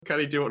can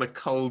he do it on a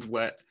cold,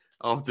 wet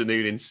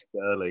afternoon in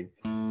Stirling?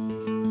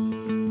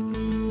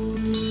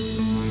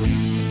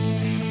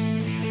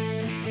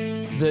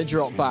 The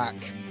Drop Back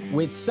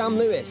with Sam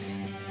Lewis,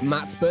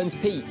 Matt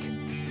Burns-Peak,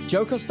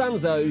 Joe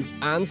Costanzo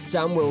and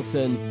Stan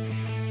Wilson.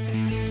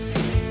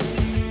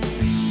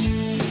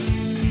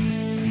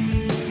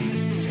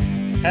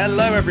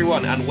 Hello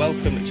everyone and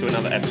welcome to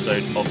another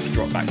episode of the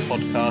Drop Back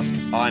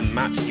podcast. I'm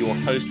Matt, your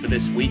host for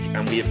this week,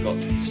 and we have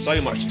got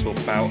so much to talk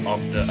about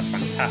after a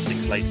fantastic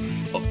slate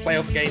of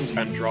playoff games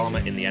and drama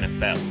in the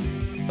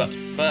NFL. But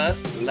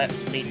first,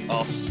 let's meet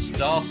our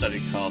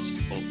star-studded cast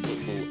of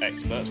football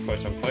experts,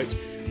 quote unquote.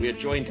 We are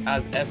joined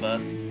as ever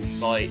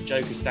by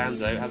Joe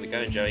Costanzo. How's it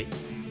going, Joey?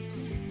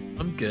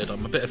 I'm good.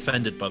 I'm a bit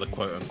offended by the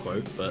quote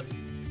unquote, but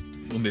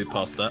we'll move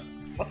past that.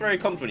 That's a very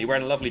compliment. You're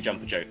wearing a lovely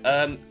jumper, Joe.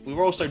 We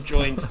were also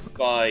joined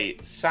by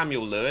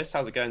Samuel Lewis.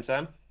 How's it going,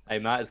 Sam? Hey,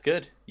 Matt, it's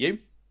good. You?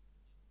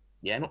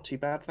 Yeah, not too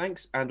bad,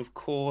 thanks. And of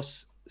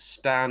course,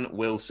 Stan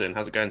Wilson.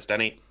 How's it going,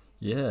 Stanny?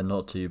 Yeah,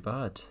 not too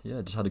bad.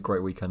 Yeah, just had a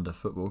great weekend of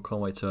football. Can't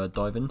wait to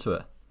dive into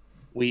it.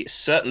 We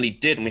certainly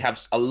did, and we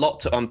have a lot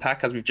to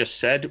unpack, as we've just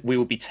said. We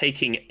will be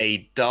taking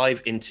a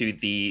dive into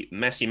the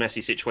messy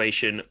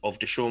situation of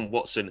Deshaun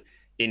Watson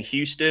in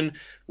Houston.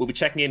 We'll be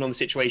checking in on the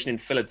situation in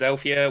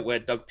Philadelphia, where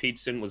Doug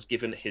Pederson was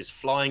given his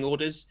flying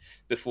orders,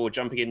 before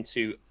jumping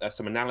into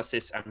some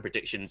analysis and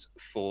predictions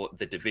for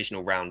the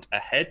divisional round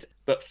ahead.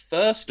 But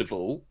first of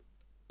all,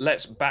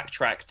 let's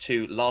backtrack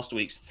to last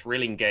week's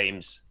thrilling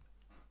games,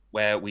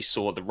 where we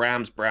saw the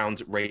Rams,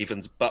 Browns,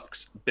 Ravens,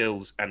 Bucks,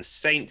 Bills, and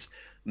Saints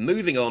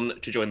moving on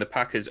to join the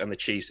Packers and the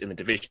Chiefs in the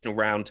divisional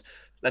round.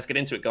 Let's get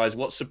into it, guys.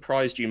 What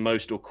surprised you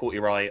most or caught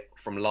your eye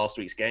from last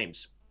week's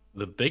games?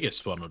 The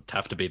biggest one would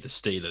have to be the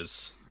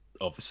Steelers,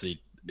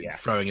 obviously,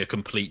 yes, throwing a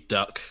complete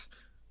duck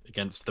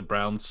against the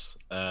Browns.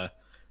 I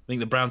think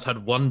the Browns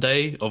had one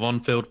day of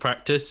on-field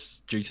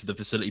practice due to the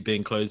facility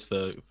being closed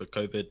for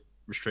COVID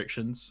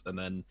restrictions, and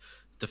then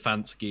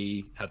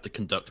Stefanski had to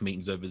conduct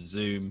meetings over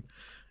Zoom.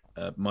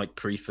 Mike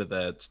Prefer,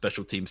 their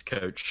special teams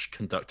coach,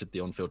 conducted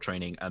the on-field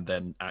training and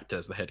then acted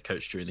as the head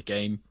coach during the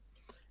game.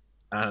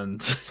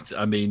 And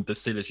I mean, the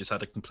Steelers just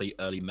had a complete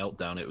early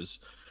meltdown. It was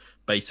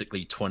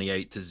basically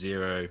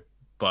 28-0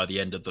 by the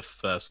end of the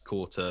first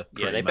quarter.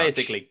 Yeah,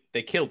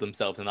 they killed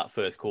themselves in that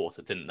first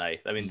quarter, didn't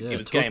they? I mean, Yeah, it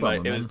was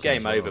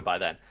game over by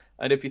then.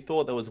 And if you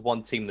thought there was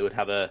one team that would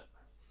have a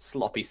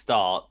sloppy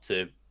start,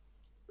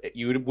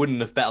 you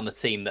wouldn't have bet on the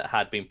team that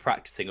had been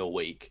practicing all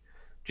week.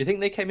 Do you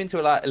think they came into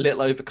it a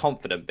little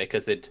overconfident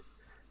because they'd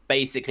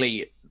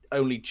basically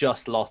only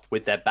just lost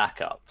with their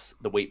backups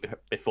the week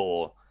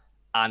before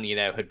and,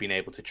 had been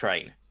able to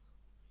train?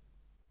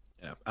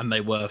 Yeah, and they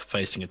were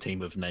facing a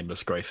team of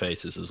nameless grey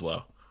faces as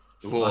well.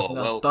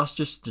 That's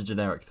just a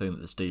generic thing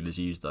that the Steelers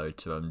use, though,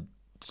 to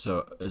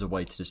so as a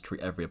way to just treat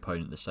every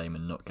opponent the same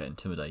and not get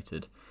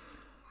intimidated.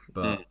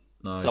 But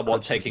no, someone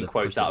taking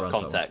quotes out of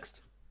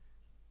context.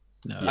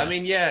 No. I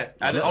mean, yeah.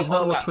 And isn't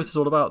that what Twitter's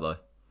all about, though?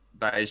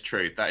 That is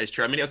true.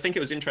 I mean, I think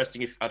it was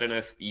interesting. I don't know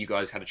if you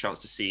guys had a chance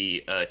to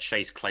see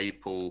Chase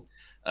Claypool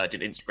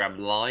did Instagram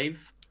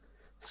Live.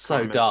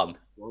 So dumb.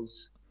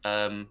 Was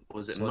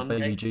it Monday?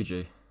 Baby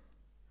Gigi.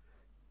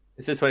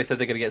 Is this when he said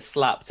they're going to get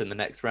slapped in the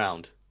next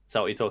round? Is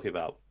that what you're talking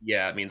about?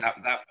 Yeah, I mean,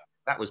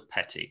 that was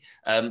petty.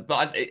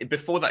 But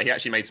before that, he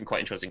actually made some quite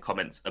interesting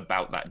comments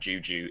about that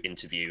Juju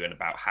interview and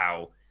about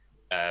how,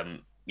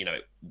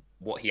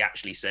 what he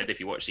actually said, if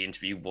you watch the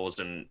interview,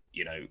 wasn't,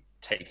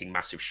 taking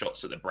massive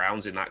shots at the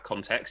Browns in that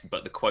context,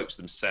 but the quotes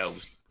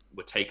themselves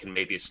were taken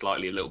maybe a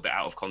little bit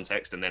out of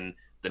context, and then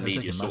the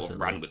media sort of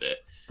ran with it.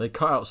 They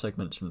cut out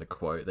segments from the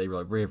quote. They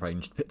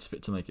rearranged bits of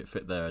it to make it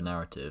fit their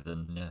narrative,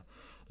 and yeah,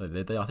 I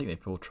think they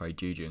portrayed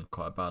Juju in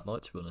quite a bad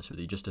light, to be honest with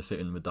you, just to fit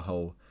in with the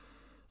whole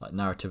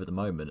narrative at the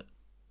moment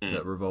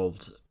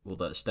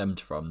that stemmed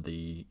from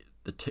the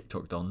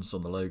TikTok dons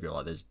on the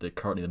logo.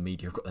 Currently the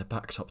media have got their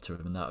backs up to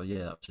him, and that was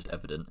just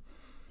evident.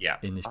 Yeah,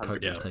 in this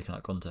quote that was taken out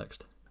of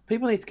context.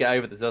 People need to get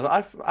over this.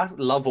 I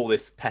love all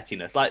this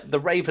pettiness. Like the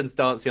Ravens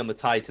dancing on the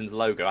Titans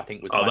logo, I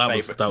think was my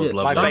favorite.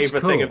 My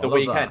favorite thing of the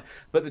weekend.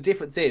 But the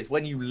difference is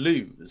when you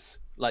lose,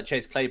 like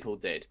Chase Claypool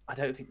did, I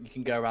don't think you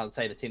can go around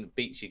saying the team that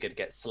beats you going to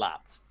get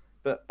slapped.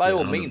 But by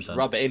all 100%. Means,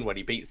 rub it in when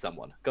you beat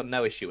someone. Got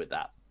no issue with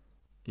that.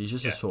 He's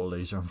just a sore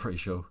loser, I'm pretty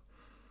sure.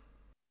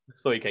 I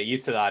thought you get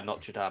used to that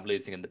Notre Dame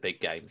losing in the big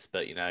games,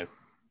 but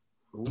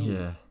Ooh,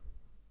 yeah,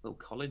 little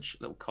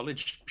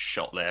college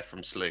shot there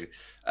from Slew.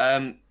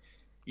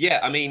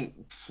 Yeah, I mean,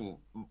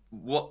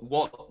 what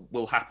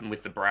will happen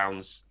with the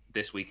Browns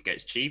this week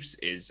against Chiefs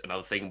is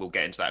another thing. We'll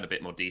get into that in a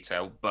bit more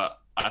detail, but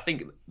I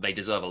think they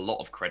deserve a lot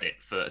of credit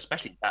for,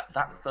 especially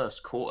that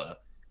first quarter,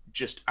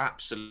 just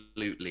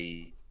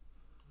absolutely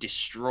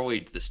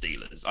destroyed the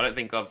Steelers. I don't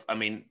think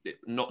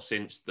not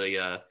since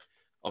the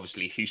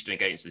obviously Houston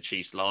against the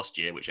Chiefs last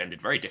year, which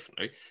ended very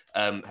differently,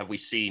 have we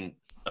seen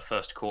a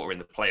first quarter in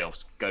the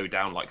playoffs go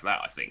down like that,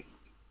 I think.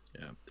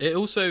 Yeah. It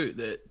also,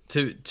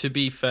 to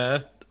be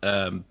fair,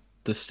 the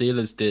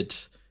Steelers did,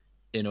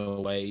 in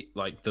a way,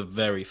 like the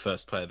very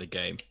first play of the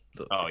game.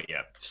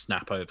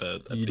 Snap over.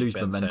 You lose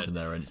momentum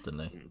there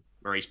instantly.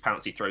 Maurice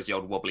Pouncey throws the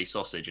old wobbly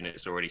sausage, and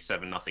it's already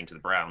 7-0 to the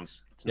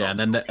Browns. And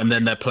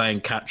then they're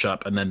playing catch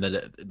up, and then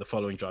the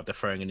following drive they're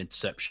throwing an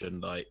interception.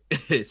 Like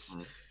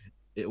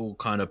it all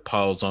kind of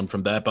piles on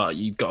from there. But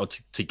you've got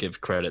to give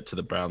credit to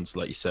the Browns,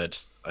 like you said.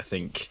 I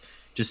think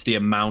just the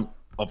amount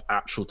of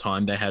actual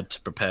time they had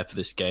to prepare for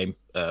this game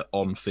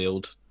on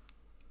field,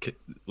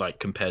 like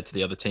compared to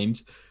the other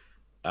teams.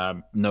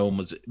 No one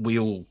was. We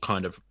all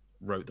kind of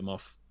wrote them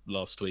off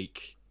last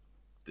week.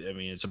 I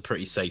mean, it's a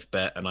pretty safe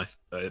bet, and I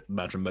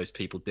imagine most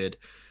people did.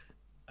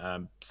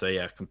 So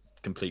yeah,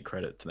 complete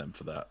credit to them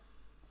for that.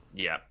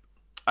 Yeah,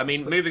 I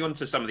mean, moving on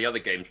to some of the other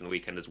games from the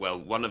weekend as well.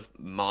 One of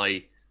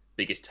my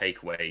biggest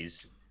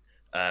takeaways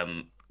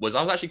was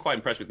I was actually quite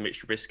impressed with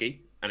Mitch Trubisky,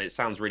 and it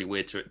sounds really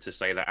weird to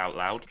say that out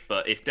loud.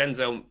 But if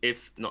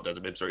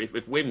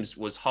Wims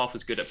was half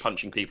as good at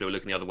punching people who were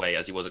looking the other way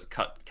as he was at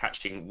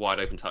catching wide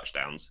open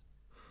touchdowns,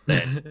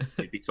 then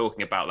you'd be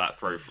talking about that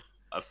for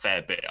a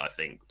fair bit, I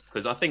think.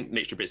 Because I think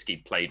Mitch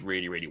Trubisky played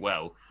really, really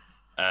well,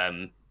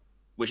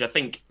 which I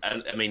think,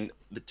 and I mean,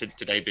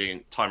 today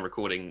being time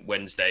recording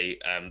Wednesday,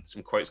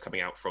 some quotes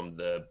coming out from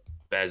the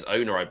Bears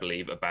owner, I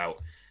believe,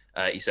 about,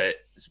 he said,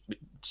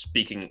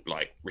 speaking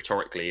like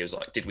rhetorically, he was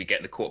like, did we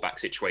get the quarterback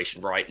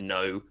situation right?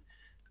 No.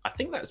 I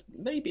think that's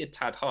maybe a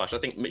tad harsh. I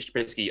think Mitch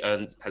Trubisky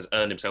has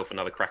earned himself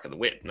another crack at the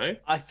whip, no?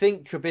 I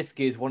think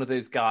Trubisky is one of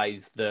those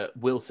guys that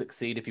will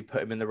succeed if you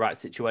put him in the right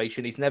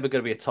situation. He's never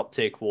going to be a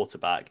top-tier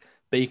quarterback,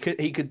 but he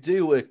could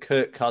do a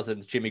Kirk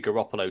Cousins, Jimmy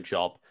Garoppolo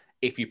job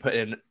if you put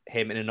him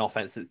in an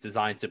offense that's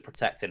designed to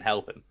protect and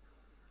help him.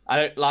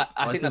 I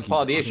think that's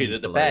part of the issue,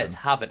 that the Bears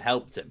haven't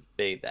helped him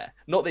being there.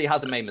 Not that he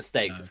hasn't made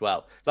mistakes as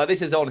well. Like,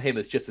 this is on him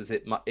as just as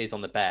it is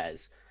on the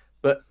Bears.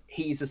 But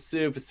he's a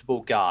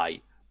serviceable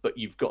guy, but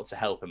you've got to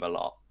help him a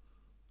lot.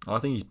 I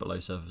think he's below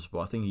serviceable.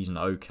 I think he's an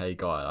okay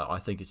guy. I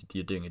think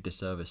you're doing a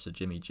disservice to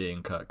Jimmy G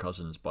and Kirk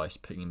Cousins by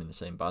putting him in the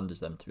same band as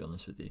them, to be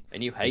honest with you.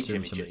 And you hate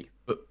Jimmy G.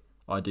 But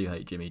I do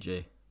hate Jimmy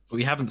G.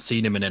 We haven't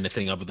seen him in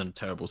anything other than a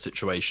terrible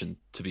situation,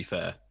 to be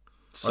fair.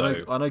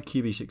 So I know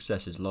QB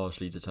success is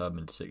largely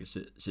determined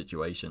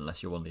situation,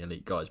 unless you're one of the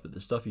elite guys. But the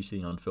stuff you've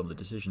seen on film, the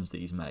decisions that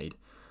he's made,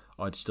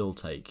 I'd still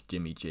take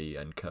Jimmy G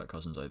and Kirk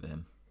Cousins over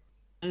him.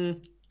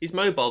 He's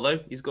mobile though.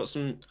 He's got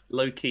some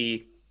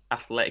low-key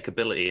athletic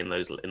ability in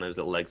those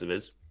little legs of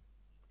his,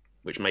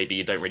 which maybe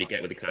you don't really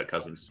get with the Kirk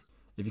Cousins.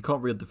 If you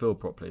can't read the field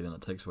properly, then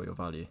it takes away your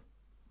value.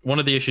 One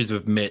of the issues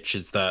with Mitch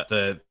is that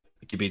the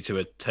QBs who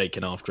were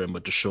taken after him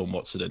were Deshaun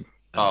Watson and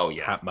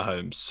Pat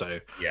Mahomes. So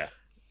yeah.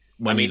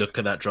 When you look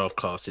at that draft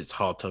class, it's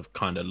hard to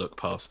kind of look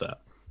past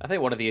that. I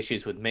think one of the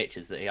issues with Mitch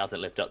is that he hasn't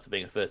lived up to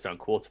being a first-round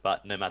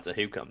quarterback, no matter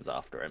who comes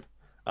after him.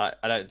 I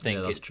don't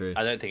think it's true.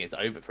 I don't think it's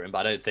over for him,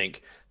 but I don't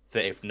think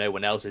that if no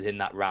one else is in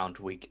that round,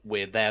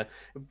 we're there.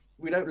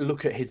 We don't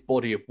look at his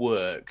body of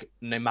work,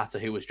 no matter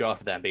who was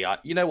drafted there, and be like,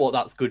 you know what,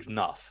 that's good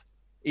enough,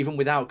 even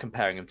without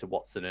comparing him to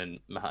Watson and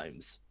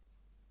Mahomes.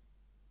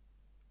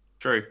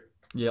 True.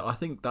 Yeah, I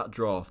think that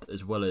draft,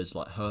 as well as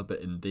like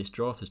Herbert in this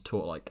draft, has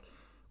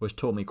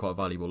taught me quite a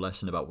valuable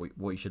lesson about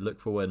what you should look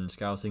for when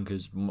scouting.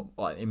 Because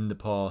like, in the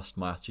past,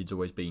 my attitude's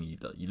always been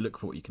you look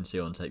for what you can see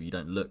on tape. You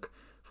don't look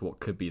for what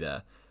could be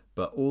there.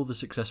 But all the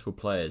successful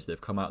players that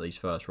have come out of these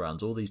first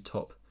rounds, all these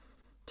top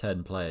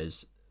 10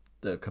 players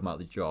that have come out of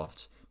the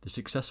drafts, the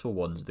successful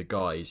ones, the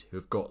guys who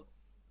have got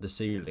the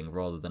ceiling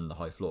rather than the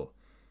high floor.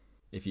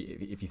 If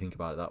you think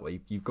about it that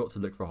way, you've got to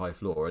look for a high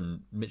floor.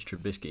 And Mitch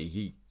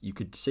Trubisky, you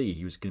could see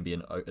he was going to be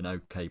an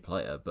okay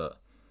player, but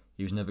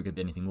he was never going to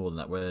be anything more than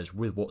that. Whereas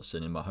with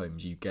Watson and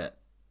Mahomes, you get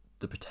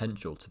the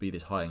potential to be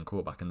this high-end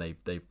quarterback, and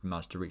they've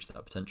managed to reach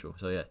that potential.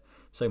 So yeah,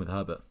 same with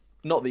Herbert.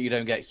 Not that you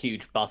don't get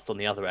huge busts on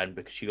the other end,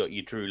 because you got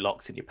your Drew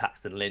Locks and your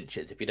Paxton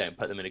Lynches if you don't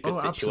put them in a good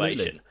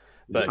situation.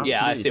 But absolutely.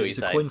 Yeah, I see what you're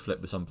saying. It's a coin flip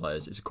with some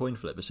players. It's a coin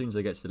flip. As soon as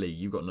they get to the league,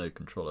 you've got no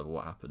control over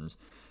what happens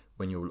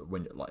when you're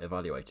like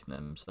evaluating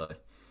them. So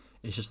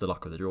it's just the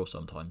luck of the draw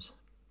sometimes.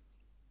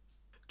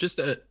 Just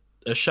a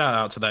shout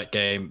out to that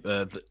game.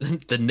 The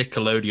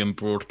Nickelodeon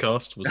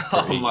broadcast was.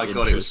 Oh my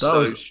god, it was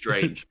so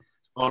strange.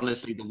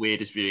 Honestly, the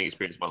weirdest viewing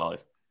experience of my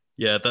life.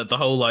 Yeah, the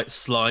whole like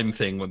slime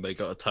thing when they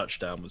got a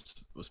touchdown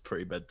was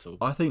pretty mental.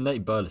 I think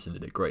Nate Burleson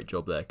did a great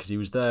job there, because he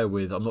was there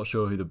with, I'm not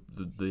sure who the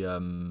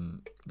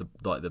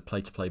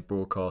play-to-play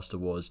broadcaster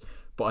was,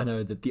 but I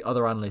know that the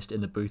other analyst in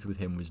the booth with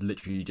him was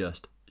literally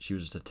she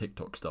was just a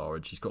TikTok star,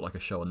 and she's got like a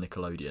show on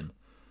Nickelodeon.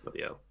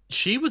 Yeah,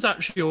 she was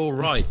actually all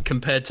right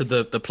compared to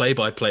the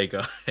play-by-play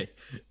guy.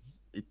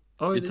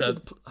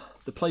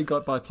 The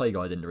play-by-play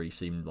guy didn't really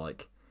seem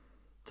like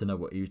to know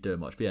what he was doing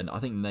much. But yeah, I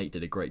think Nate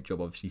did a great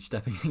job, obviously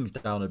stepping things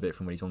down a bit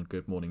from when he's on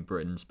Good Morning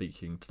Britain,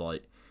 speaking to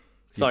like.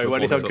 Sorry,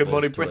 when he's on Good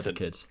Morning Britain.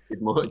 Kids.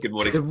 Good morning,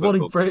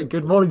 Britain.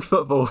 Good morning,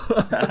 football.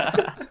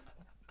 I'd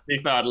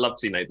love to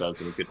see Nate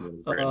Burleson on Good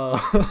Morning Britain.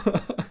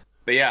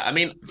 But yeah, I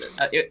mean,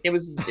 it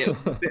was a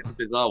bit of a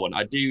bizarre one.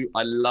 I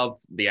love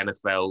the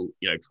NFL,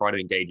 trying to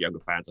engage younger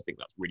fans. I think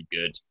that's really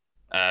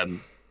good.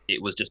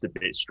 It was just a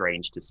bit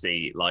strange to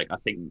see. Like, I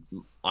think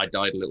I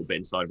died a little bit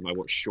inside when I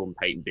watched Sean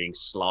Payton being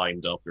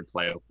slimed after a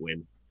playoff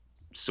win.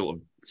 Sort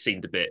of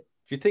seemed a bit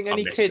Do you think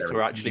any kids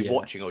were actually Yeah.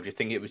 watching, or do you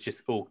think it was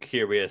just all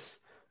curious,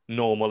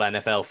 normal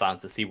NFL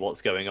fans to see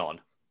what's going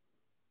on?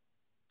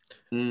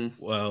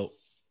 Well,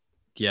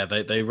 yeah,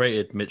 they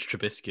rated Mitch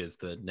Trubisky as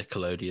the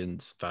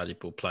Nickelodeon's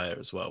valuable player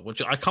as well,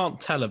 which I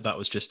can't tell if that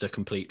was just a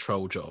complete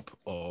troll job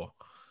or...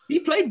 He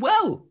played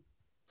well.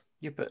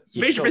 Yeah, but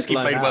Mitch Trubisky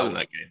played well in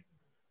that game.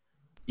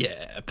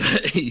 Yeah,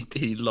 but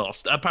he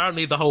lost.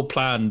 Apparently, the whole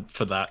plan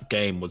for that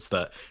game was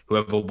that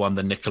whoever won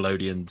the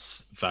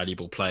Nickelodeon's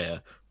valuable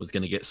player was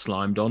going to get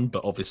slimed on.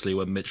 But obviously,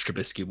 when Mitch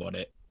Trubisky won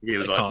it, He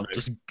was they like, can't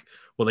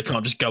they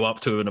can't just go up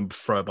to him and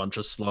throw a bunch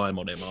of slime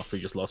on him after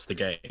he just lost the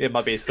game. it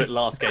might be his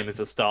last game as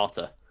a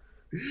starter.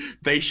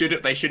 They should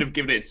have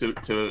given it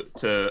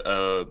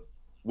to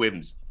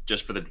Wims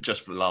just for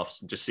the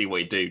laughs and just see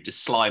what he do.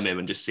 Just slime him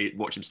and just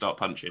watch him start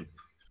punching.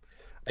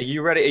 Are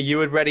you ready? Are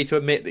you ready to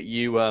admit that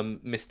you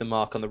missed the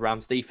mark on the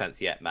Rams defense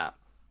yet, Matt?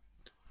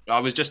 I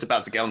was just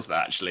about to get onto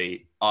that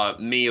actually.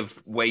 Me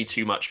of way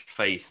too much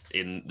faith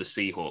in the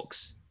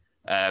Seahawks.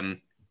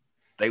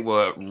 They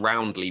were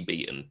roundly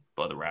beaten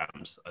by the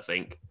Rams, I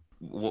think.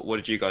 What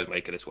did you guys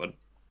make of this one?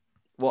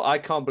 Well, I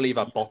can't believe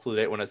I bottled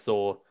it when I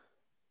saw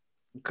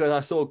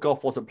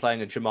Goff wasn't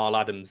playing and Jamal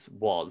Adams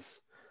was.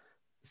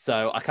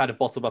 So I kind of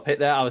bottled my pit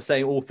there. I was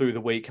saying all through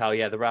the week how,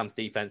 the Rams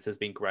defense has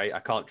been great.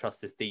 I can't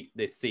trust this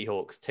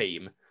Seahawks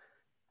team.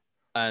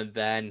 And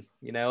then,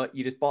 you know what?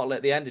 You just bottle it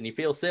at the end and you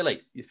feel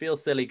silly. You feel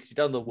silly because you've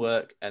done the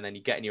work and then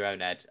you get in your own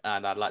head.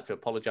 And I'd like to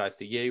apologize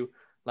to you.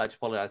 I'd like to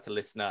apologize to the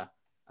listener.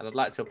 And I'd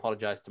like to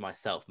apologize to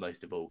myself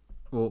most of all.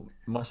 Well,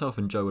 myself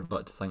and Joe would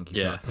like to thank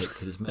you for that pick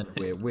because it's meant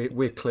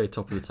we're clear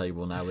top of the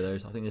table now with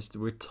those. I think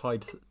we're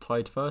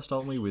tied first,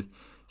 aren't we? With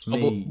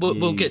me,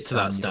 we'll get to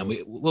that, Stan.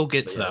 We'll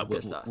get to that. We'll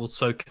get to that. We'll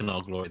soak in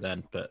our glory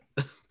then. But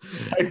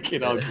Soak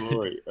in our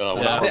glory. Oh,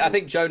 Well, wow. I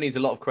think Joe needs a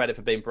lot of credit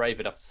for being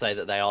brave enough to say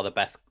that they are the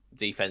best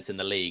defense in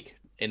the league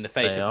in the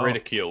face They of are.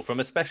 ridicule from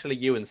especially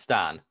you and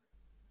Stan.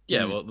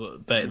 yeah, well,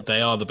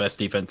 they are the best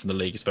defense in the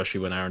league, especially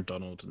when Aaron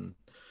Donald and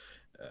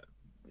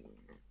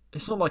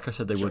It's not like I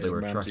said they were a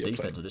Ramsey trash are playing.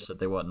 defense. I just said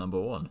they weren't number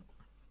one.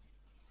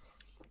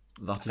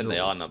 I think they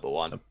are number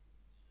one.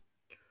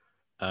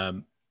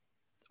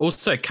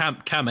 Also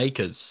Cam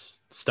Akers,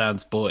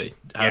 Stan's boy,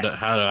 had Yes.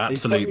 an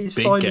absolute He's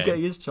big finally game.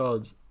 getting his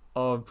chance.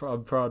 Oh,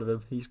 I'm proud of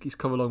him. He's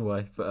come a long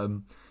way. But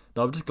no,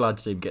 I'm just glad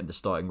to see him getting the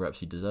starting reps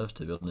he deserves,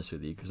 to be honest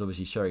with you, because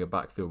obviously sharing a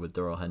backfield with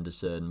Darrell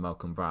Henderson,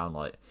 Malcolm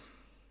Brown,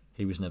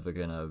 he was never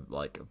gonna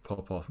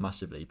pop off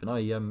massively. But no,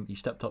 he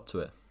stepped up to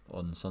it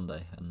on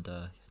Sunday and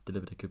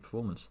delivered a good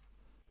performance.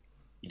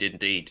 He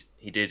did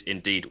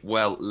indeed.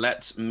 Well,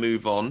 let's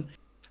move on.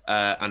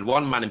 And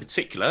one man in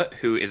particular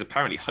who is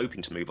apparently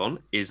hoping to move on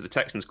is the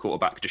Texans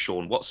quarterback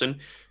Deshaun Watson,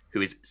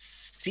 who is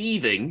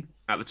seething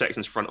at the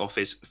Texans front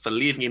office for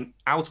leaving him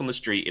out on the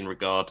street in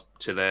regard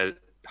to their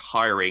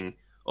hiring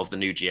of the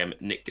new GM,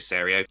 Nick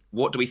Caserio.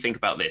 What do we think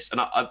about this?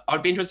 And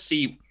I'd be interested to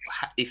see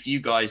if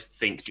you guys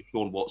think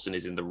Deshaun Watson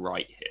is in the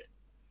right here.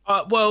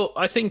 Well,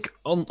 I think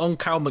on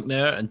Cal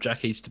McNair and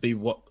Jack East to be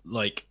why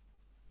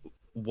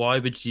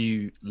would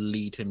you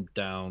lead him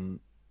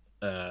down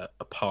a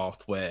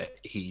path where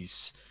he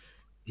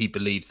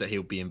believes that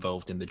he'll be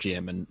involved in the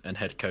GM and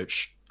head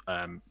coach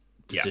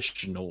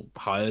positional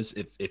hires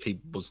if he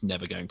was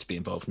never going to be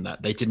involved in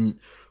that? They didn't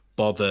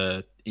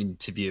bother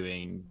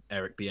interviewing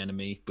Eric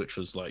Bieniemy, which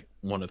was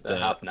one of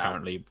the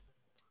apparently.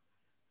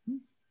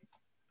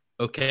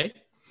 Okay.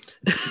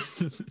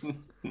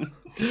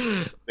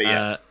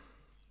 But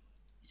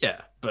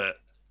but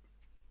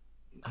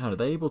How are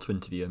they able to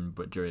interview him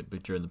during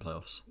the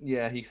playoffs?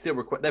 Yeah, he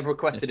still they've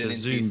requested It's an a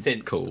interview Zoom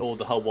since call. all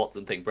the whole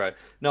Watson thing, bro.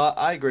 No,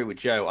 I agree with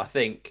Joe. I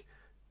think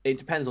it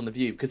depends on the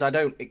view because I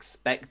don't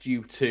expect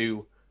you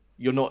to.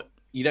 You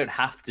don't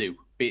have to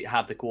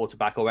have the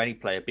quarterback or any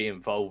player be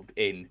involved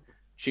in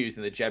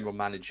choosing the general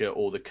manager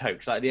or the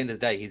coach. At the end of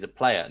the day, he's a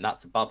player and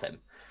that's above him.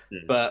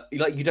 But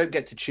you don't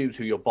get to choose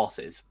who your boss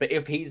is. But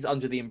if he's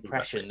under the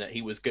impression that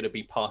he was going to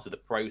be part of the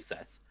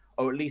process,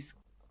 or at least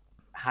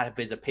have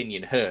his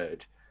opinion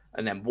heard,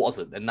 and then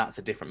wasn't, then that's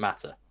a different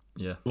matter.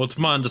 Yeah. Well,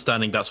 to my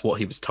understanding, that's what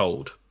he was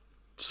told.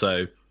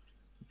 So,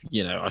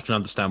 I can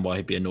understand why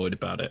he'd be annoyed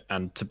about it.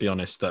 And to be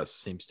honest, that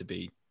seems to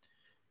be.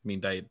 I mean,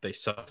 they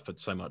suffered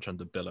so much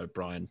under Bill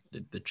O'Brien,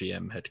 the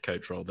GM head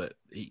coach role, that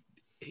he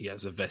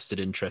has a vested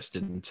interest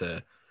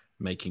into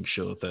making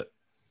sure that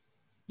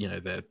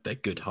they're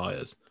good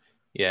hires.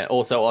 Yeah.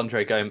 Also,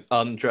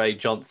 Andre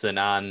Johnson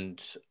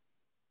and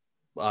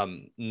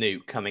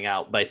Newt coming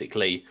out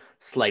basically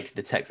slated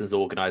the Texans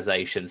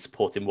organization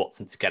supporting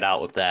Watson to get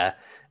out of there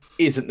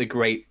isn't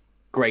the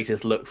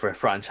greatest look for a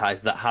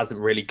franchise that hasn't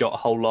really got a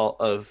whole lot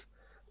of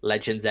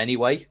legends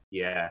anyway.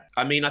 Yeah.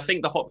 I mean, I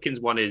think the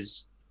Hopkins one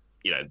is,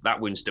 that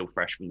wound's still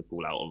fresh from the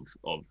fallout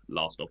of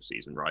last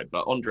offseason, right?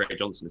 But Andre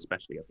Johnson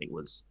especially, I think,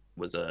 was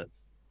a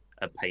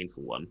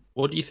painful one.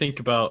 What do you think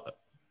about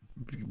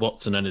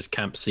Watson and his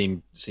camp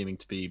seeming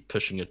to be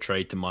pushing a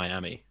trade to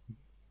Miami?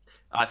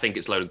 I think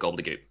it's loaded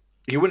gobbledygook.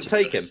 You wouldn't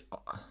take him.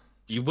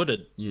 You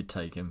wouldn't. You'd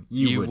take him.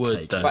 You would,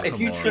 take though. him. But if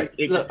Come you on. trade,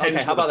 It look, okay,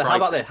 depends how what the about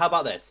price this? is. How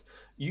about this?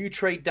 You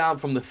trade down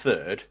from the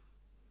third,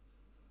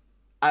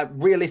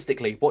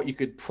 realistically, what you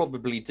could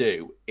probably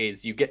do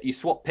is you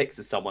swap picks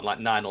with someone like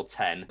 9 or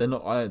 10. They're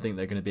not. I don't think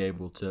they're going to be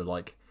able to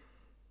like.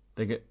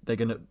 They're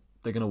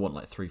gonna want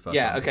like 3 first.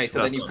 Yeah. Okay.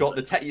 So then you've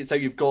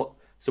got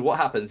So what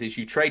happens is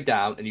you trade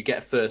down and you get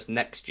a first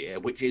next year,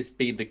 which is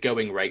be the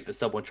going rate for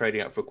someone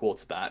trading up for a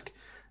quarterback.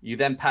 You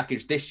then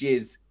package this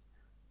year's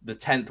the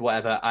 10th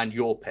whatever and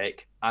your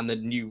pick and the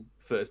new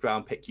first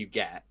round pick you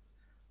get,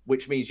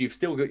 which means you've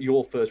still got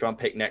your first round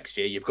pick next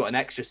year. You've got an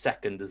extra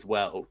second as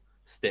well.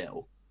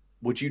 Still,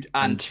 would you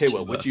and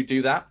Tua? Would you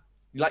do that?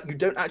 Like you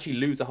don't actually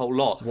lose a whole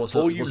lot.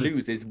 All you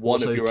lose is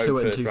one of your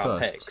own first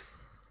round picks.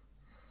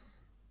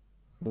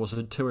 Was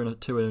it 2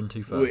 and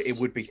 2 firsts? It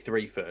would be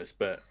 3 first,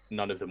 but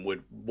none of them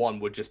would.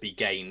 One would just be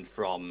gained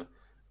from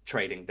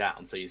trading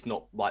down, so it's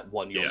not like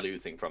one you're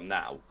losing from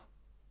now.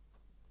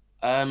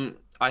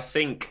 I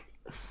think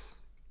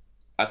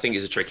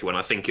it's a tricky one.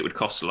 I think it would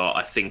cost a lot.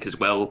 I think as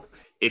well,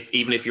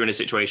 even if you're in a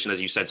situation, as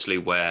you said,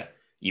 Slew, where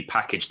you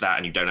package that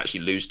and you don't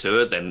actually lose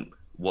Tua, then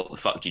what the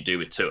fuck do you do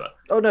with Tua?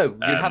 Oh no,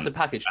 you'd have to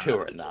package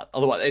Tua in that.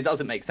 Otherwise, it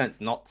doesn't make sense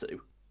not to.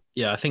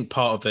 Yeah, I think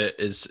part of it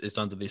is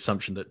under the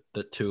assumption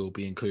that Tua will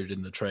be included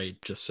in the trade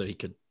just so he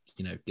could,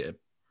 get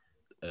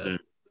a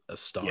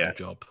starting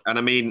job. And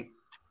I mean,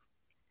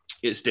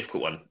 it's a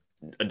difficult one.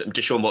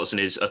 Deshaun Watson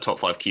is a top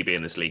 5 QB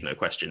in this league, no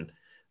question.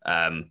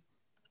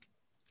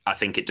 I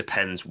think it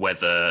depends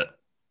whether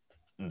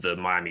the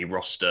Miami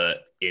roster,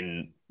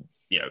 in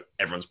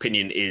everyone's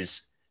opinion,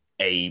 is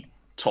a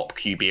top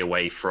QB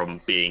away from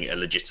being a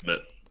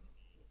legitimate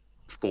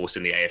force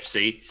in the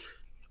AFC.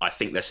 I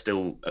think there's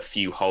still a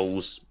few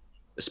holes,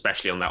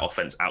 especially on that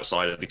offense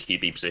outside of the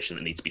QB position,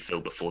 that need to be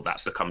filled before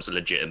that becomes a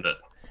legitimate.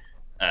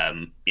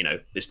 I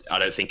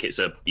don't think it's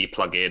you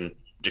plug in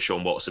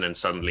Deshaun Watson and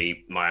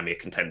suddenly Miami are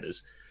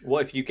contenders.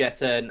 What if you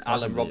get an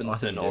Allen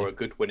Robinson or a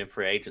good win in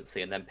free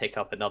agency and then pick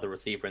up another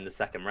receiver in the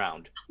second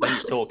round? Then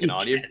you're talking,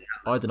 aren't you?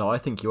 I don't know. I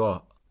think you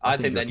are. I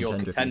think then you're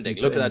contending.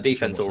 Look at that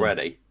defense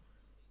already.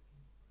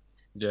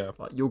 Yeah,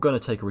 like, you're going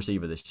to take a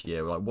receiver this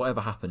year. Like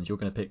whatever happens, you're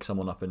going to pick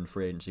someone up in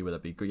free agency, whether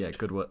it be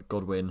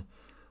Godwin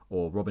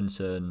or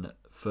Robinson,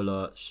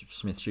 Fuller,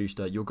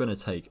 Smith-Schuster. You're going to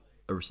take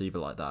a receiver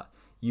like that.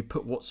 You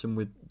put Watson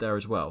with there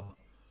as well.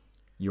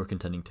 You're a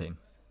contending team.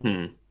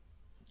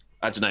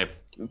 I don't know.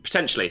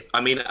 Potentially.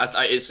 I mean,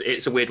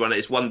 it's a weird one.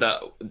 It's one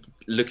that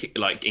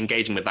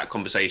engaging with that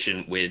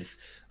conversation with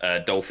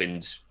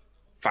Dolphins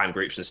fan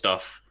groups and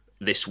stuff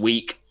this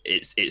week.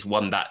 It's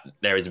one that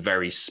there is a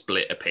very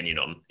split opinion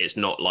on. It's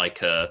not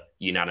like a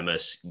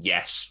unanimous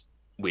yes,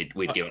 we'd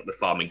give up the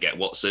farm and get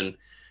Watson.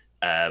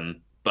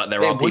 But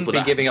there are people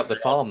that giving up the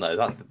farm though.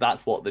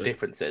 That's what the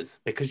difference is,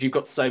 because you've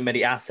got so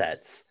many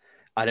assets.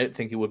 I don't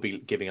think it would be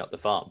giving up the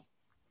farm.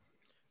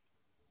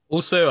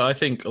 Also, I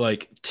think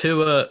like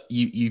Tua,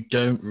 you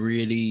don't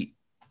really.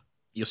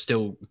 You're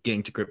still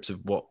getting to grips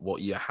with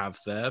what you have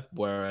there.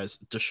 Whereas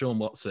Deshaun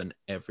Watson,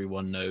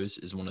 everyone knows,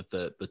 is one of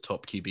the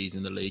top QBs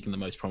in the league and the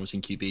most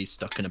promising QBs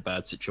stuck in a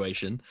bad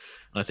situation.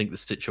 And I think the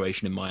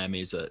situation in Miami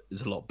is a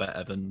lot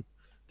better than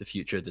the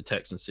future of the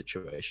Texans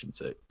situation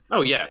too.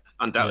 Oh yeah,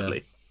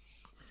 undoubtedly.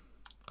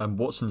 Yeah.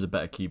 Watson's a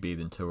better QB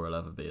than Tua will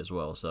ever be as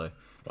well. So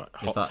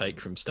hot take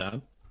from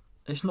Stan.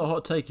 It's not a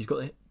hot take. He's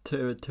got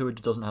Tua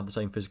doesn't have the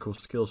same physical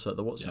skill set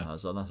that Watson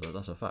has, and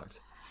that's a fact.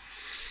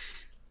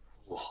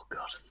 Oh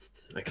God.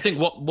 Okay. I think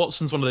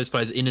Watson's one of those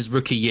players. In his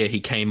rookie year, he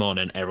came on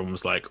and everyone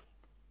was like,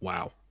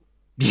 "Wow,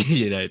 he's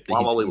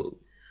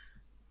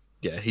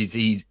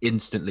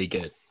instantly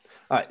good."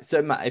 All right,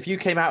 so Matt, if you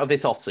came out of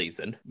this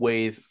offseason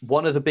with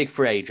one of the big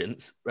free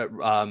agents,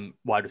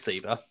 wide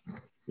receiver,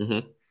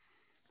 you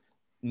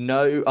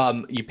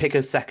pick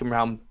a second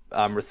round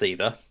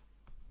receiver.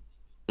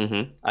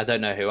 I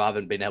don't know who. I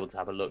haven't been able to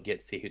have a look yet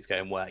to see who's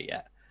going where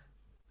yet.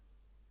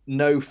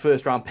 No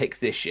first round picks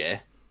this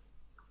year.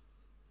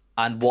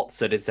 And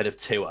Watson instead of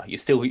Tua. You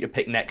still get your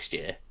pick next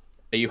year.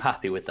 Are you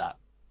happy with that?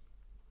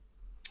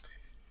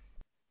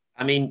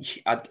 I mean,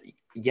 I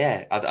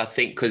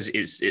think because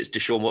it's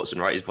Deshaun Watson,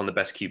 right? He's one of the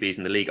best QBs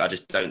in the league. I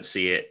just don't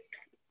see it.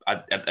 I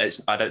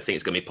don't think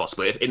it's going to be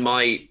possible. If in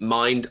my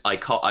mind, I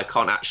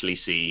can't actually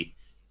see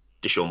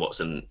Deshaun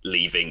Watson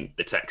leaving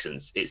the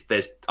Texans.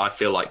 I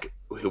feel like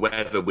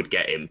whoever would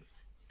get him,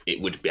 it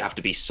would have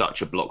to be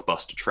such a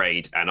blockbuster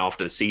trade. And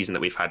after the season that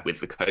we've had with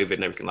the COVID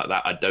and everything like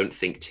that, I don't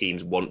think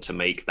teams want to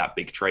make that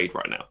big trade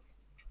right now.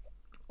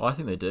 I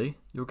think they do.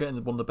 You're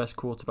getting one of the best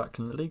quarterbacks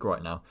in the league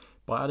right now.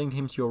 By adding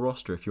him to your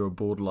roster, if you're a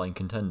borderline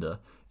contender,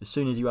 as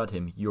soon as you add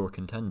him, you're a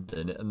contender.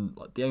 And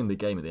the aim of the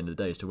game at the end of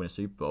the day is to win a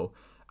Super Bowl.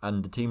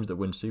 And the teams that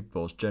win Super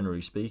Bowls,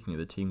 generally speaking, are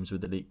the teams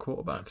with elite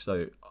quarterbacks.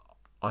 So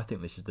I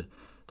think this is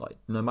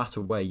no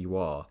matter where you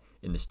are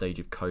in the stage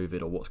of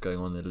COVID or what's going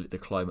on in the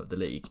climate of the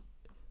league,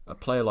 a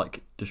player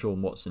like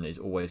Deshaun Watson is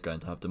always going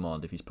to have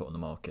demand if he's put on the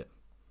market.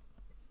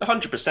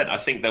 100%. I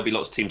think there'll be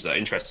lots of teams that are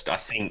interested. I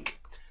think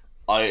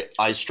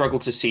I struggle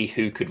to see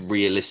who could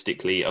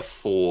realistically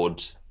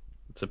afford.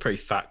 It's a pretty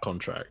fat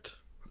contract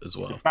as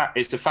well.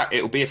 It's a fact.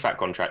 It'll be a fat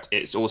contract.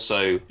 It's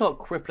also not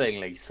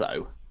cripplingly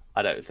so.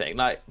 I don't think.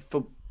 Like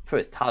for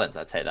his talents,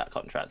 I'd take that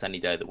contract any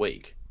day of the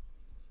week.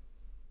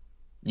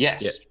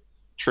 Yes, Yeah.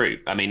 true.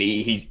 I mean,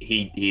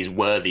 he's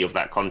worthy of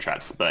that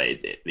contract, but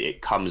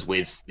it comes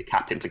with the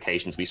cap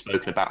implications. We've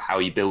spoken about how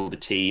you build a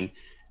team,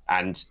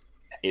 and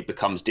it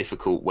becomes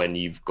difficult when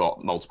you've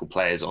got multiple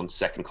players on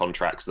second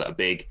contracts that are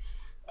big.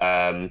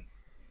 Yeah,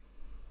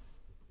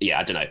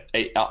 I don't know.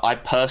 I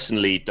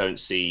personally don't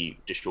see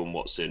Deshaun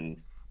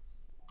Watson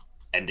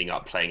ending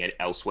up playing it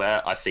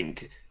elsewhere. I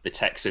think the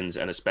Texans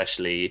and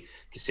especially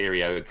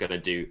Caserio are going to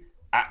do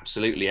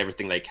absolutely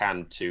everything they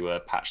can to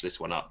patch this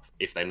one up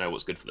if they know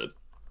what's good for them.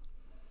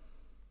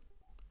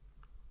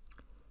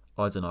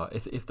 I don't know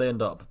if they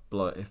end up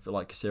if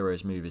like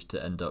Caserio's move is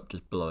to end up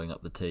just blowing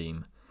up the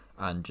team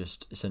and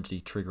just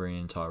essentially triggering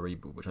an entire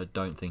rebuild, which I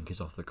don't think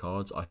is off the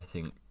cards. I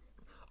think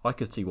I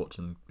could see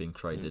Watson being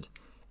traded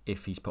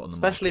if he's put on the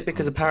Especially market,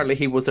 because 100%. apparently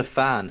he was a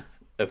fan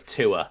of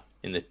Tua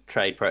in the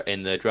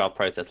in the draft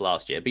process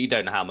last year, but you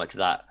don't know how much of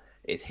that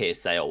is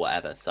hearsay or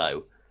whatever.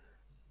 So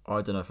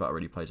I don't know if that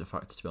really plays a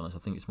factor, to be honest. I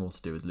think it's more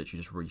to do with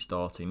literally just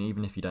restarting.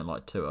 Even if you don't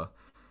like Tua,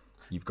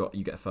 you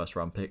get a first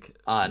round pick.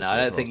 I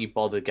don't think you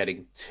bother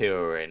getting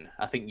Tua in.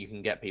 I think you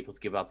can get people to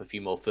give up a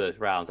few more first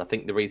rounds. I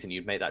think the reason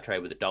you'd make that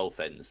trade with the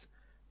Dolphins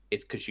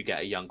is because you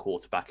get a young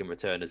quarterback in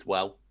return as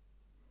well.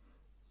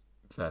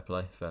 Fair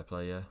play,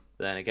 yeah.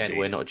 But then again, Indeed.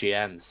 we're not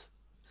GMs,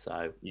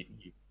 so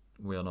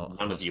We are not.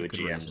 None of you are That's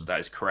for good GMs. reason. That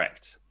is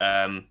correct.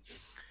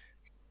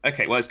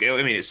 Okay, well,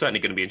 I mean, it's certainly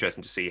going to be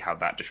interesting to see how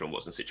that Deshaun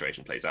Watson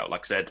situation plays out.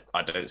 Like I said,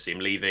 I don't see him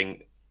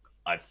leaving.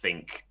 I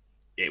think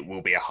it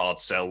will be a hard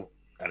sell,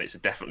 and it's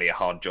definitely a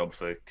hard job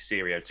for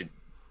Caserio to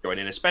join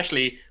in,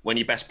 especially when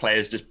your best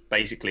players just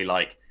basically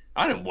like,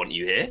 I don't want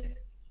you here.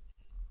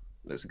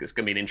 It's going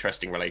to be an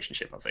interesting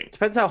relationship, I think.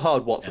 depends how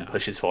hard Watson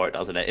pushes for it,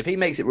 doesn't it? If he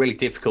makes it really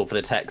difficult for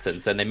the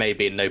Texans, then they may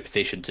be in no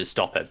position to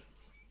stop him.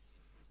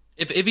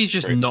 If he's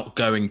just not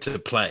going to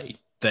play,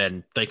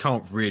 then they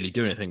can't really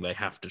do anything. They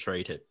have to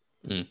trade him.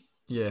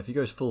 Yeah, if he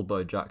goes full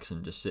Bo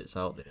Jackson, just sits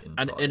out the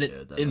entire And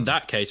year, then, in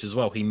that case as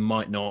well, he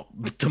might not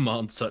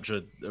demand such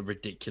a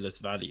ridiculous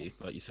value.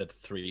 Like you said,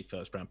 3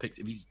 first-round picks.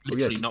 If he's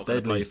literally 'cause not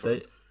going to play for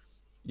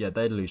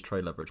they'd lose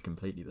trade leverage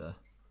completely there.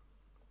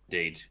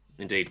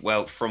 Indeed.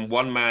 Well, from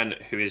one man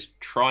who is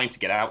trying to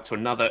get out to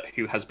another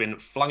who has been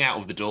flung out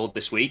of the door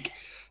this week,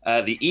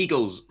 the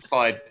Eagles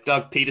fired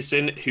Doug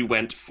Pederson, who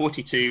went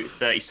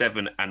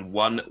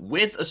 42-37-1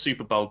 with a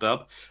Super Bowl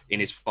dub in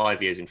his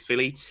 5 years in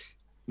Philly.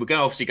 We're going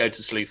to obviously go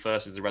to Slew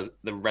first as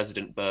the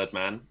resident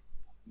Birdman.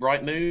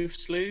 Right move,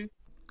 Slew?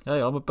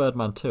 Hey, I'm a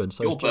Birdman too, and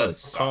so Your is Joe. birds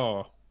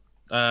suck.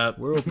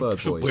 We're all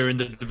bird boys. We're in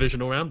the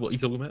divisional round. What are you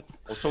talking about?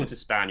 I was talking to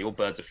Stan. Your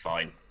birds are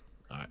fine.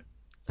 All right.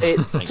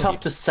 It's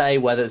tough to say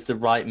whether it's the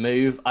right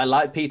move. I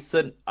like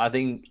Peterson. I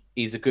think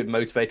he's a good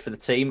motivator for the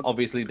team.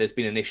 Obviously, there's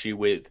been an issue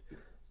with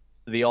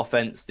the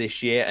offense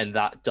this year, and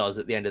that does,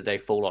 at the end of the day,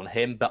 fall on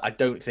him. But I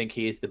don't think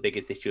he is the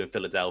biggest issue in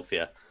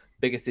Philadelphia.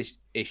 Biggest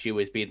issue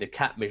is being the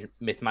cap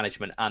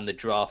mismanagement and the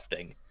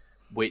drafting,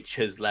 which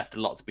has left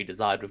a lot to be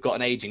desired. We've got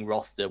an aging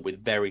roster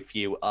with very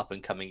few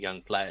up-and-coming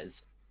young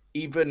players.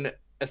 Even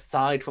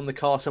aside from the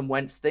Carson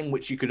Wentz thing,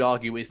 which you could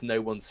argue is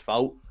no one's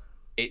fault,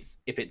 if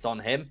it's on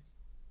him.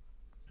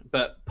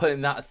 But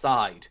putting that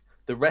aside,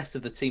 the rest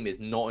of the team is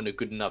not in a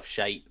good enough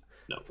shape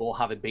for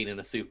having been in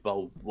a Super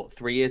Bowl,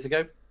 3 years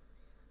ago?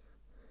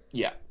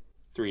 Yeah,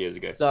 3 years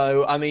ago.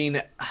 So, I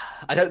mean,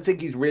 I don't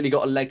think he's really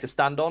got a leg to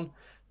stand on.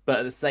 But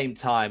at the same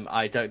time,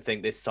 I don't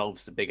think this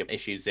solves the bigger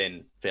issues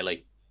in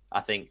Philly.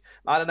 I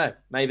don't know,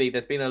 maybe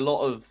there's been a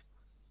lot of...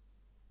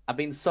 I've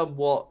been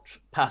somewhat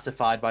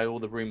pacified by all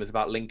the rumours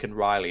about Lincoln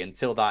Riley.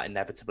 Until that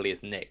inevitably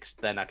is nixed,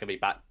 then I can be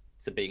back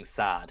to being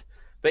sad.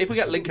 But if we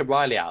get Lincoln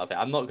Riley out of it,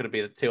 I'm not going to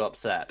be too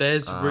upset.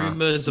 There's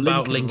rumours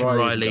about Lincoln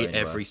Riley going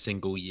every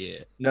single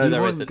year. No, He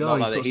there won't isn't. go, Not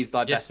like that. he's He's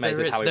like Yes, best mates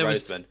there with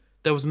is. Howie Roseman.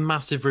 There was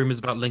massive rumours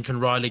about Lincoln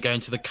Riley going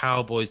to the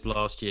Cowboys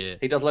last year.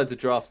 He does loads of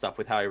draft stuff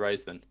with Howie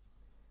Roseman.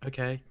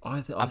 Okay. I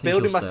I'm think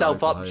building he'll stay myself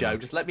up, Oklahoma. Joe.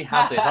 Just let me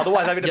have this.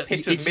 Otherwise, I'm in a Yeah,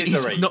 pit of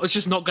misery. it's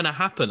just not going to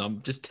happen.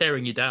 I'm just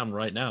tearing you down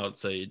right now.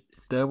 So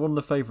They're one of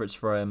the favourites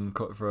for a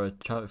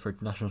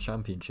national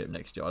championship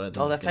next year. I don't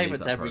think. Oh, they're he's gonna leave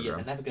favourites that every year.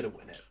 program. They're never going to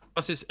win it.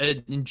 plus, it's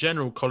in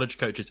general, college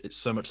coaches. It's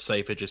so much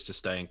safer just to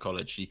stay in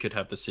college. You could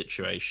have the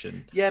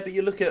situation. Yeah, but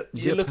you look at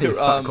You get paid a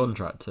fat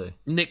contract too.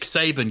 Nick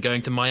Saban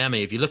going to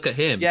Miami. If you look at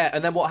him, Yeah,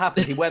 and then what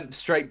happened? He went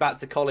straight back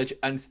to college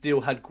and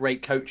still had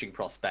great coaching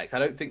prospects. I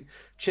don't think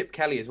Chip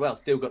Kelly as well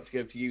still got to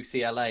go to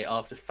UCLA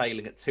after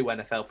failing at 2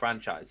 NFL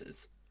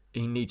franchises.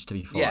 He needs to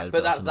be fired. Yeah,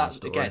 but that's another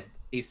story. again,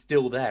 he's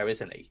still there,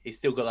 isn't he? He's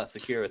still got that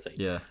security.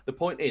 Yeah. The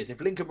point is,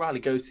 if Lincoln Riley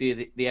goes to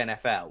the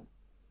NFL,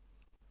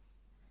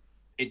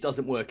 it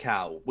doesn't work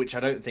out, which I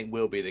don't think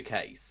will be the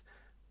case.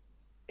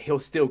 He'll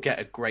still get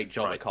a great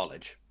job at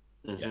college.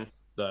 Mm-hmm. yeah.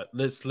 But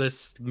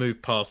let's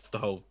move past the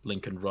whole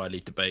Lincoln Riley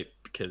debate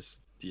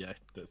because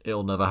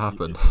It'll never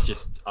happen. It's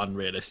just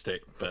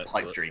unrealistic. But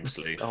Pipe dream,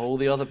 Slew. All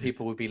the other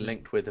people we've been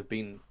linked with have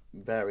been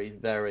very,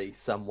 very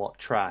somewhat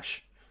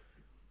trash.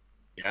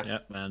 yeah,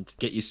 man,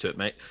 get used to it,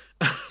 mate.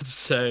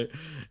 So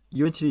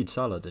You interviewed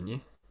Salah, didn't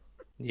you?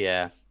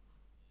 Yeah.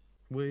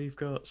 we've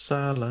got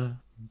Salah.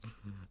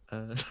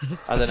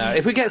 I don't know.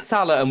 If we get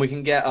Salah and we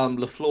can get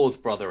LaFleur's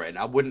brother in,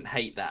 I wouldn't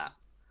hate that.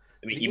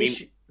 I mean, you mean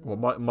Well,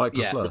 Mike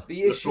Yeah, LaFleur.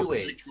 the issue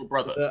is literal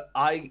brother? that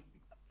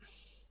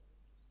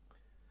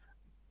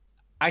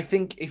I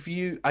think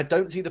I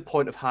don't see the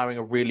point of hiring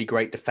a really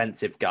great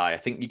defensive guy. I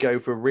think you go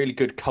for a really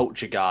good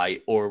culture guy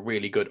or a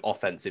really good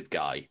offensive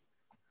guy.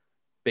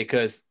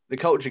 Because the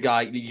culture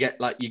guy, you get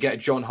a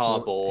John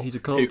Harbaugh. He's a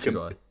culture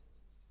guy.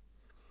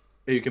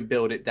 Who can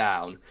build it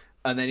down.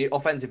 And then the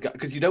offensive guy,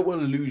 because you don't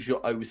want to lose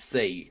your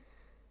OC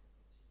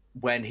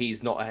when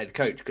he's not a head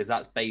coach, because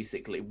that's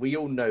basically, we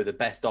all know the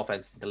best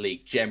offenses in the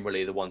league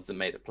generally are the ones that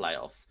make the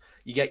playoffs.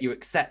 You get your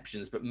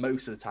exceptions, but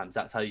most of the times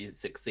that's how you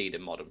succeed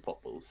in modern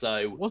football.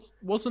 So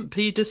wasn't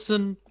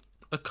Pederson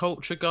a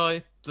culture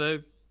guy though?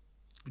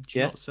 Would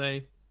you not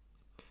say?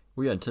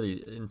 Well, yeah,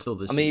 until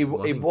this. I mean,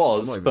 season. he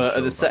was, but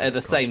at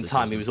the same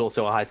time, he was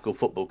also a high school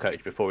football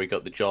coach before he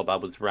got the job. I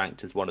was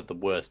ranked as one of the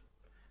worst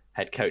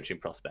head coaching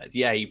prospects.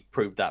 Yeah, he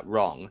proved that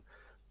wrong,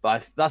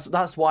 but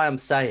that's why I'm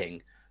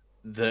saying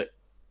that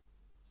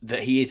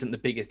he isn't the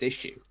biggest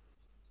issue.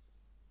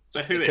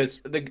 So who is?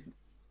 Because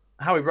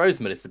Howie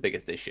Roseman is the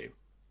biggest issue.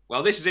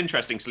 Well, this is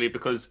interesting, Salute,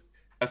 because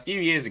a few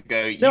years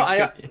ago...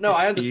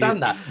 I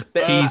understand that.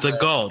 But, he's a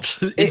god.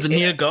 Isn't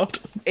he a god?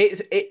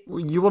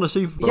 Well, you want a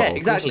Super Bowl? Yeah,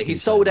 exactly. He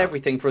sold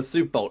everything for a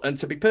Super Bowl. And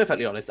to be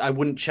perfectly honest, I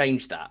wouldn't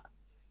change that.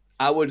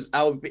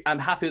 I'm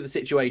happy with the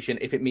situation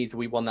if it means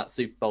we won that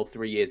Super Bowl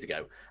 3 years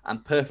ago.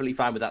 I'm perfectly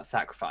fine with that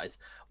sacrifice.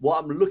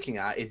 What I'm looking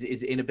at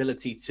is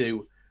inability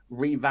to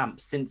revamp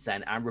since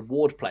then and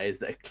reward players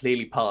that are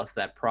clearly past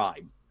their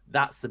prime.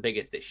 That's the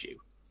biggest issue.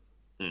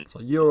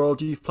 So you're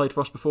old, you've played for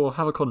us before,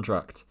 have a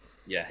contract.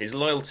 Yeah, his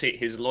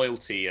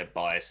loyalty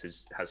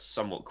bias has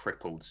somewhat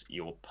crippled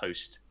your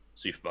post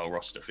Super Bowl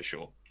roster for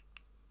sure.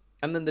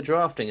 And then the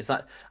drafting is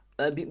like,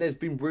 there's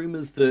been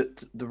rumours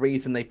that the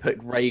reason they put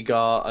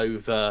Rhaegar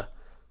over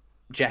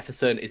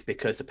Jefferson is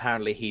because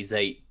apparently he's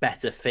a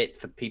better fit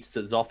for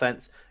Peterson's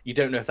offense. You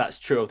don't know if that's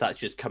true or if that's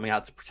just coming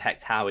out to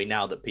protect Howie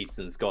now that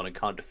Peterson's gone and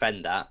can't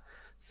defend that.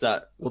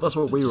 So, well, that's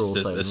what we were all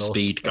saying. That's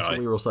what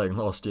we were all saying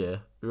last year.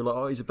 We were like,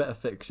 "Oh, he's a better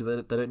fit because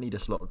they don't need a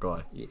slot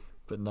guy." Yeah.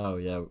 But now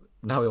we all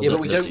but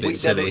we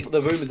don't.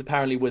 The rumors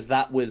apparently was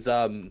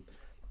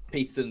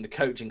Peterson, the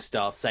coaching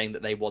staff, saying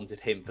that they wanted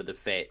him for the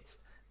fit,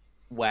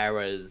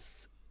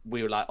 whereas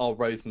we were like, "Oh,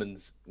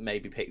 Roseman's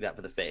maybe picked that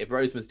for the fit." If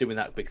Roseman's doing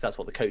that because that's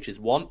what the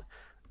coaches want,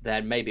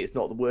 then maybe it's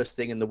not the worst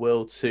thing in the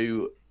world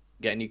to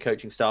get a new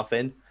coaching staff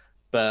in.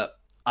 But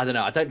I don't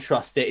know. I don't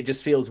trust it. It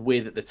just feels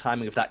weird that the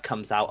timing of that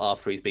comes out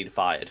after he's been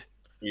fired.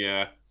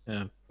 Yeah,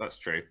 that's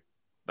true.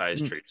 That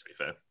is true, to be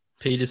fair.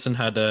 Pederson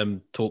had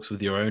talks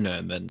with your owner,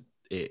 and then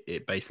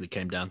it basically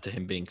came down to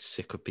him being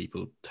sick of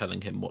people telling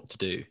him what to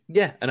do.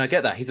 Yeah, and I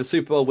get that. He's a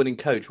Super Bowl winning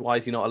coach. Why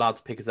is he not allowed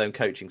to pick his own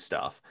coaching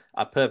staff?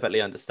 I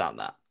perfectly understand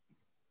that.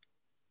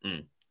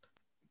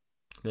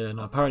 Yeah, and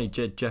apparently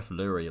Jeff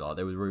Lurie, like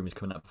there were rumours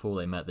coming out before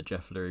they met that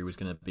Jeff Lurie was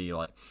going to be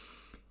like,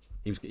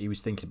 he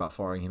was thinking about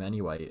firing him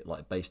anyway,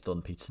 like based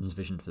on Peterson's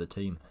vision for the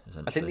team.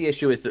 Essentially, I think the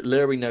issue is that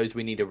Lurie knows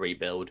we need a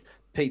rebuild.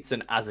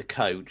 Peterson, as a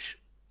coach,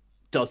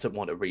 doesn't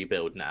want to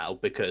rebuild now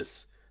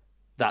because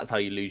that's how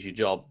you lose your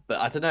job. But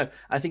I don't know.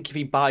 I think if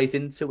he buys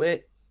into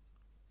it,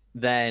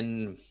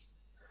 then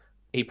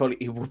he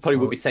probably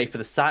would be safe for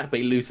the sack,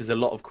 but he loses a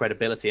lot of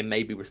credibility and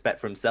maybe respect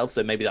for himself.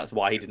 So maybe that's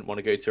why he didn't want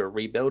to go to a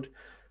rebuild.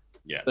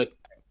 Yeah. But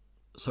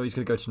so he's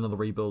going to go to another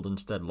rebuild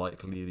instead,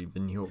 likely the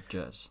New York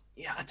Jets.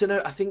 Yeah, I don't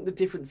know. I think the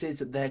difference is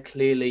that they're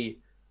clearly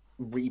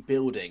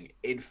rebuilding.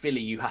 In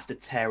Philly, you have to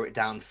tear it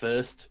down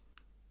first.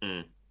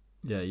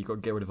 Yeah, you got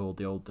to get rid of all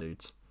the old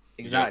dudes.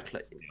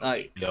 Exactly.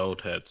 Like the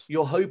old heads.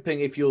 You're hoping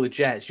if you're the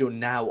Jets, you're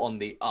now on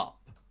the up.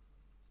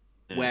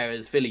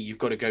 Whereas Philly, you've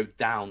got to go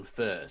down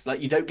first.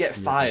 Like you don't get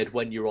fired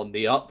when you're on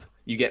the up.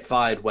 You get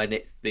fired when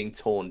it's being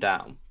torn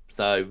down.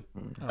 So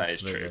that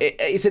is true.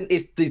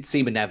 It did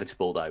seem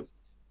inevitable though.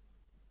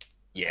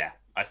 Yeah,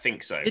 I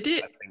think so. It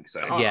did. I think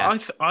so. Yeah.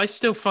 I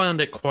still found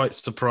it quite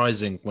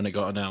surprising when it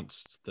got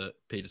announced that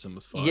Pederson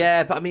was fired.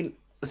 Yeah, but I mean,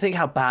 think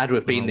how bad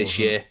we've been this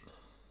year.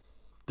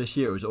 This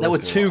year it was awful. There were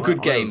two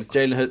good games.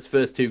 Jalen Hurts'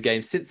 first two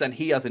games. Since then,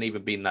 he hasn't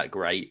even been that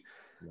great.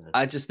 Yeah.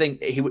 I just think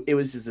it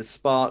was just a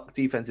spark,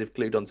 defensive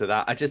glued onto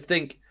that. I just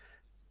think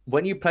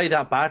when you play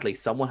that badly,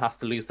 someone has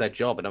to lose their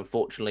job. And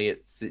unfortunately,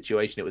 it's the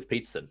situation, it was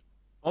Pederson.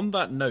 On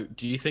that note,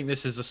 do you think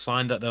this is a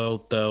sign that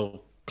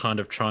they'll kind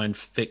of try and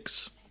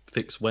fix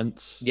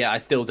Wentz? Yeah, I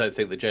still don't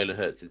think that Jalen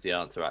Hurts is the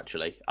answer,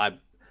 actually.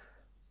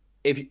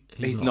 If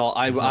he's not,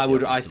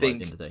 I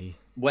think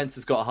Wentz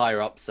has got a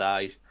higher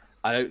upside.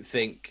 I don't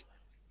think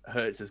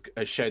Hurts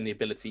has shown the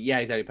ability. Yeah,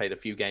 he's only played a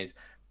few games,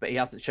 but he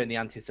hasn't shown the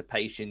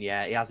anticipation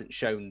yet. He hasn't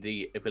shown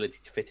the ability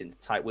to fit into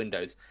tight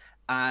windows.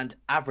 And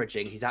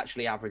averaging, he's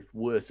actually averaged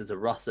worse as a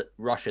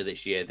rusher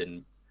this year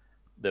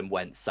than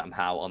Wentz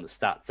somehow on the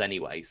stats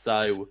anyway.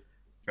 So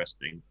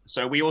interesting.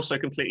 So we also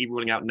completely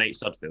ruling out Nate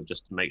Sudfeld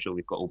just to make sure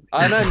we've got all.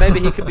 I know, maybe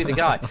he could be the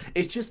guy.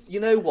 It's just, you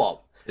know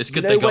what? It's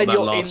good you know they got when that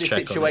you're in last this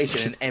check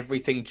situation and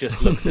everything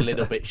just looks a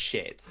little bit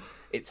shit.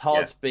 It's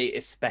hard to be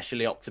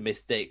especially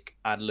optimistic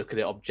and look at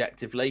it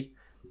objectively.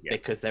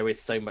 because there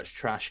is so much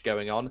trash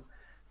going on.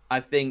 I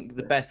think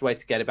the best way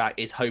to get it back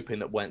is hoping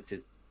that Wentz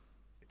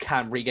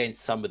can regain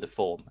some of the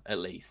form at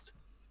least.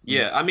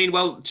 Yeah, I mean,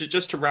 well,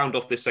 just to round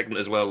off this segment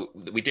as well,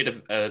 we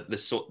did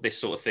this sort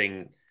of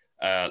thing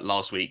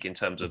last week in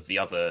terms of the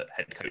other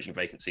head coaching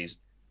vacancies.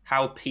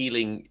 How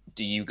appealing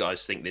do you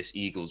guys think this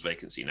Eagles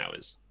vacancy now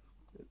is?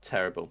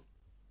 Terrible.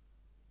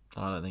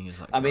 I don't think it's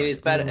like. I mean,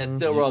 it's better. I'd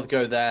still rather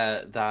go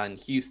there than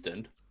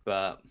Houston,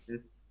 but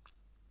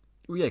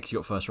well, yeah, because you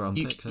got first round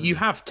picks. You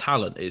have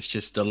talent. It's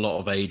just a lot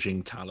of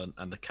aging talent,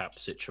 and the cap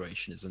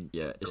situation isn't.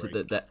 Yeah, it's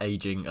that they're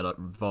aging and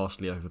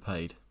vastly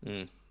overpaid.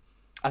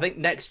 I think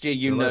next year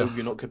you're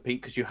not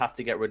compete because you have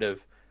to get rid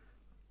of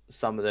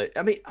some of the.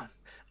 I mean,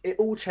 it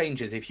all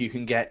changes if you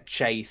can get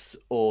Chase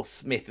or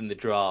Smith in the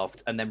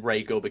draft, and then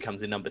Rager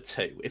becomes a number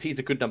 2. If he's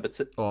a good number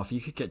 2, or if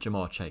you could get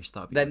Jamar Chase,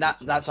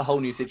 that's a whole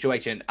new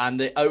situation. And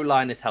the O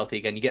line is healthy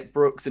again. You get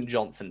Brooks and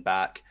Johnson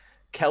back.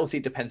 Kelsey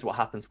depends what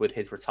happens with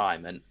his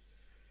retirement.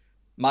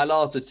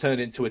 Mailata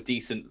turned into a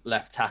decent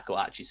left tackle,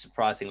 actually,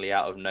 surprisingly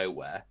out of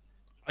nowhere.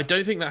 I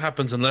don't think that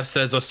happens unless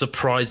there's a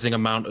surprising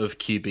amount of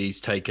QBs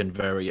taken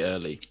very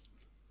early.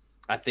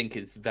 I think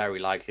it's very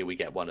likely we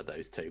get one of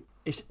those two.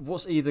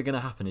 What's either going to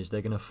happen is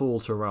they're going to fall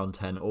to around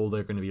 10, or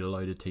they're going to be a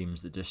load of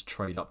teams that just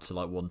trade up to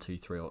like 1, 2,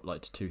 3, or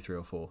like to 2, 3,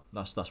 or 4.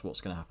 That's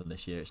what's going to happen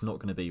this year. It's not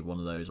going to be one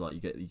of those like you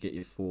get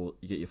your 4,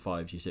 you get your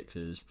 5s, your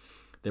 6s.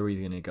 They're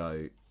either going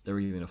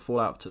to fall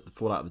out of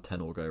the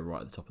 10 or go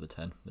right at the top of the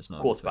 10. There's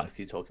no quarterbacks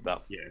you talk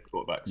about. Yeah,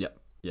 quarterbacks.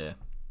 Yeah.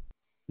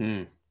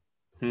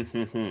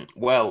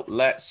 Well,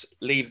 let's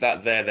leave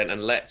that there then,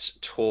 and let's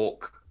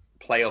talk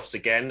playoffs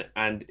again,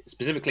 and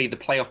specifically the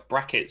playoff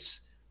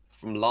brackets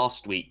from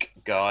last week,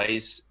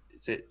 guys.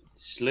 Is it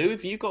Slew?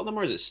 Have you got them,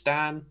 or is it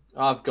Stan?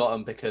 I've got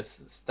them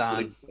because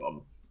Stan.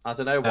 I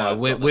don't know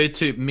why.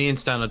 Me and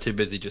Stan are too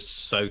busy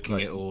just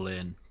soaking it all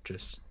in.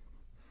 Just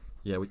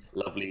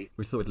lovely.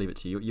 We thought we'd leave it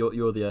to you.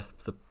 You're the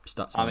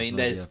stats. I mean,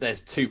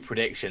 there's 2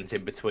 predictions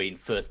in between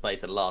first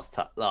place and last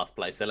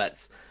place, so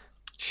let's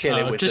chill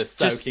it with the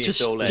soaking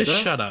it all in.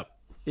 Just shut up.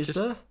 Is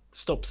there?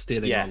 Stop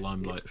stealing our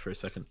limelight for a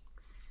second.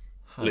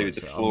 Lou,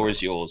 the floor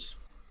is yours.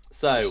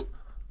 So,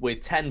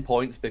 with 10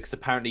 points, because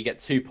apparently you get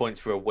 2 points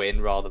for a win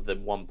rather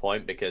than 1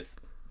 point, because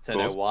I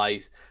don't know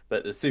why,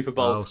 but the Super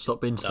Bowl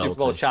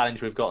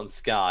challenge we've got on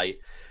Sky.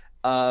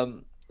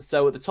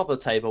 So at the top of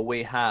the table,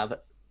 we have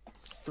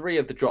 3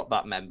 of the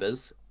Dropback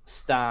members,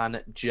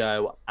 Stan,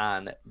 Joe,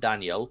 and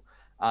Daniel,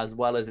 as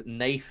well as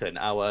Nathan,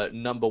 our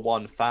number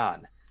 1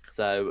 fan.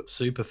 So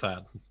super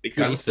fan. Good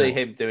to see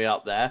him doing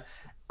up there.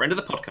 Friend of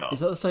the podcast.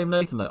 Is that the same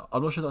Nathan though?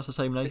 I'm not sure that's the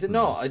same Nathan. Is it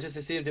not? I just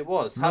assumed it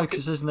was. No, because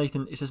it says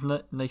Nathan. It says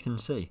Nathan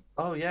C.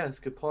 Oh yeah, that's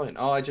a good point.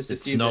 Oh, I just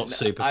assumed not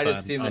super I fan.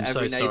 just assumed I'm that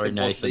every so sorry,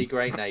 Nathan was Nathan. the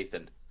great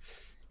Nathan.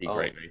 The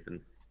great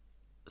Nathan.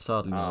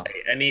 Sadly not.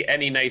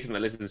 Any Nathan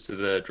that listens to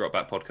the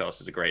Dropback podcast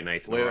is a great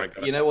Nathan.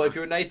 You know what? If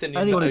you're a Nathan,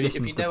 if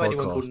you know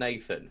anyone called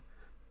Nathan,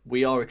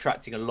 we are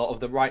attracting a lot of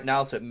them right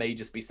now, so it may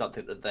just be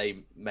something that they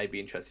may be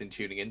interested in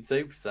tuning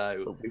into.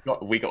 So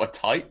we got a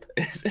type.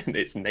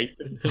 It's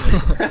Nathan.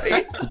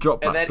 The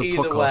Dropback, and then the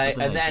either podcast way, of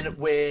the and then nation.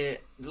 we're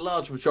the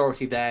large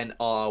majority then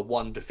are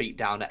 1 defeat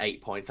down at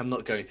 8 points. I'm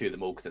not going through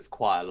them all because it's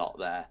quite a lot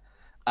there,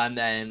 and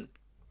then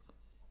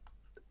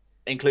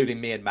including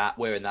me and Matt,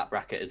 we're in that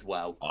bracket as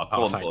well.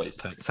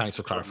 Thanks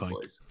for clarifying.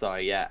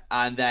 Sorry, yeah,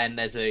 and then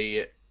there's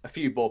a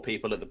few more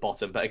people at the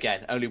bottom, but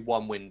again, only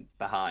 1 win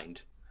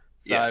behind.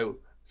 So. Yeah.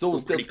 It's all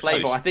still to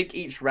play for. I think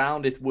each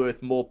round is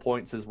worth more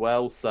points as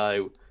well.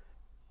 So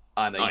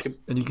I know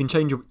you can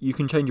change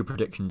your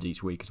predictions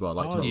each week as well.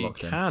 Like you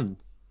can.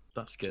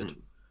 That's good.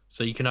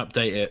 So you can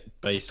update it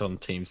based on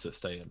teams that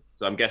stay in.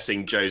 So I'm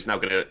guessing Joe's now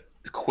going to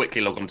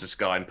quickly log on to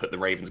Sky and put the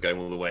Ravens going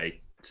all the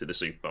way to the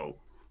Super Bowl.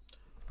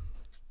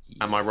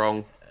 Am I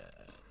wrong?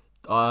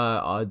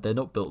 They're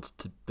not built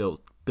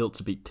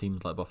to beat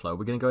teams like Buffalo.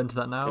 We're going to go into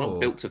that now. We're not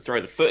built to throw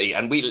the footy,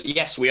 and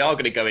we are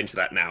going to go into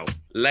that now.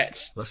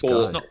 Let's It's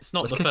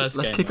not the first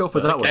game. Let's kick off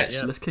with that one.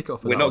 Let's kick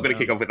off. We're not going to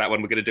kick off with that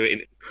one. We're going to do it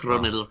in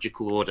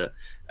chronological order.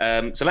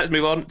 So let's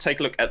move on.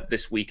 Take a look at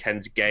this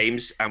weekend's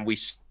games, and we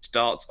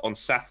start on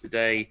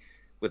Saturday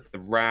with the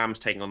Rams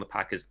taking on the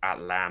Packers at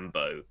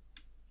Lambeau.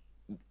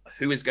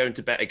 Who is going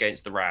to bet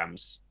against the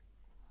Rams?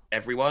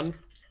 Everyone.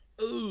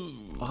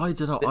 Ooh. I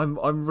don't know.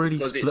 I'm really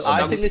split.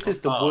 I think this is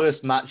the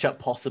worst matchup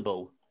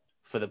possible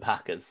for the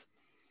Packers.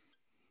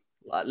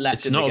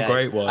 It's not a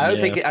great one. I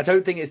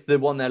don't think it's the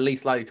one they're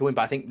least likely to win,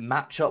 but I think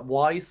matchup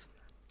wise,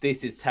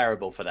 this is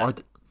terrible for them.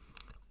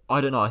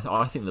 I don't know.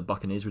 I think the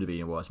Buccaneers would have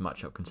been a worse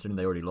matchup considering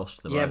they already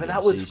lost them. Yeah, but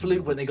that was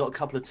fluke when they got a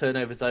couple of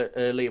turnovers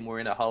early and were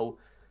in a hole.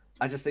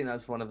 I just think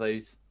that's one of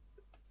those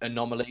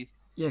anomalies.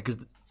 Yeah, because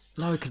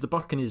the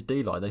Buccaneers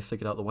D-line, they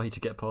figured out the way to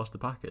get past the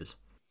Packers.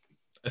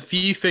 A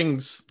few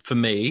things for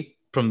me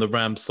from the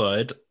Rams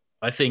side.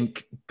 I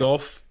think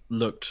Goff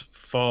looked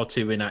far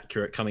too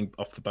inaccurate coming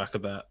off the back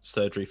of that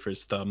surgery for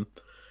his thumb.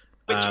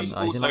 Which is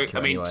also,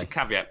 anyway. To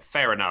caveat,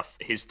 fair enough.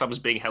 His thumb's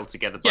being held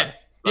together by...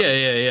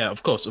 Yeah,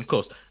 of course.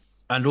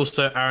 And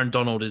also, Aaron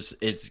Donald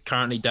is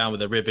currently down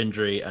with a rib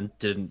injury and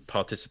didn't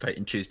participate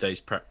in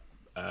Tuesday's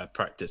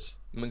practice.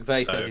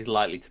 McVay says he's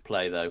likely to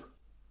play though.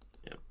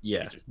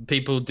 Yeah,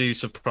 people do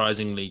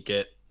surprisingly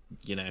get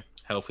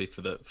healthy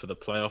for the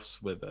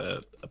playoffs with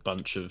a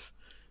bunch of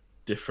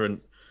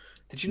different.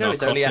 Did you know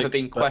he's only ever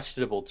been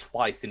questionable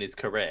twice in his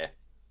career?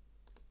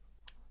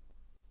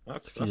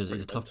 That's he's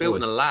a tough built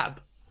in a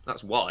lab.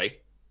 That's why.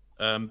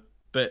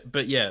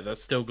 But yeah,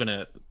 that's still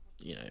gonna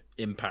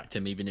impact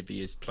him even if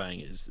he is playing.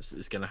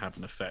 It's gonna have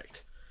an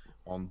effect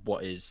on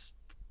what is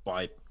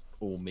by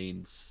all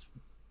means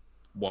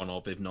one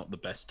of, if not the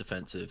best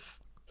defensive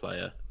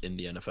player in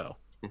the NFL.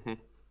 Mm-hmm.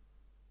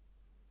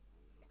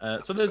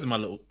 So those are my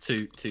little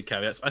two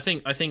caveats. I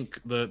think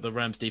the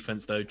Rams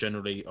defense though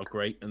generally are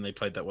great, and they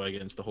played that way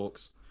against the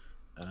Hawks.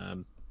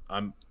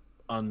 I'm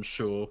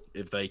unsure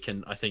if they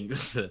can. I think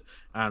the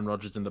Aaron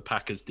Rodgers and the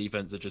Packers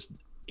defense are just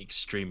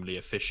extremely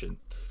efficient.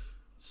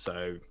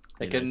 So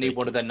they're going to need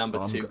one of their number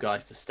two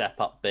guys to step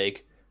up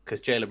big,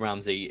 because Jalen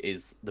Ramsey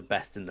is the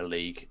best in the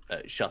league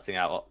at shutting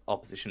out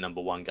opposition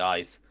number one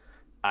guys,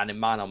 and in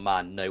man on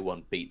man, no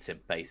one beats him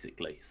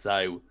basically.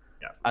 So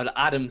and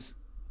Adams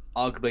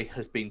arguably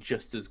has been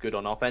just as good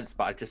on offense,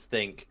 but I just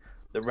think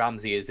that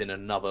Ramsey is in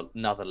another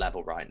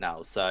level right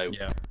now. So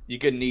you're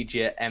going to need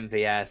your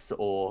MVS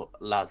or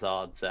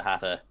Lazard to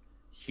have a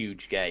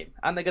huge game.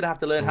 And they're going to have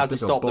to learn how to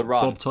stop the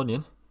run. Bob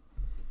Tonyan.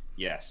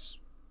 Yes.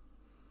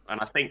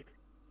 And I think,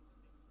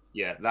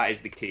 that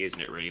is the key, isn't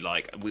it, really?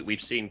 Like,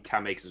 we've seen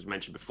Cam Akers, as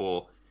mentioned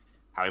before,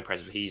 how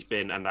impressive he's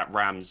been, and that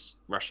Rams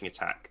rushing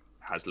attack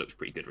has looked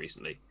pretty good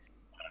recently.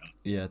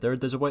 Yeah,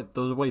 there's a way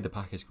the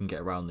Packers can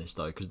get around this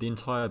though, because the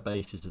entire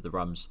basis of the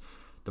Rams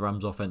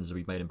offense that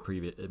we've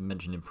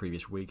mentioned in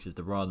previous weeks is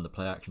the run, the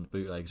play action, the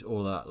bootlegs,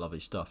 all that lovely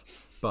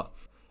stuff. But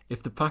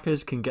if the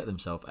Packers can get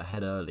themselves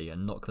ahead early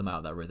and knock them out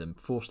of that rhythm,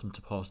 force them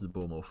to pass the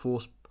ball more,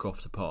 force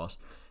Goff to pass,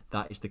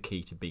 that is the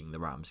key to beating the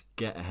Rams.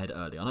 Get ahead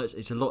early. I know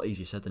it's a lot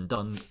easier said than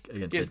done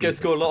against. You just go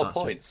score a lot of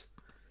points.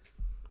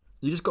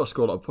 You just got to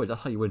score a lot of points.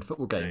 That's how you win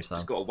football games. You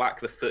just got to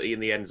whack the footy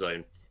in the end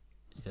zone.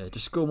 Yeah,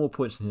 just score more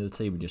points than the other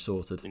team and you're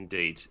sorted.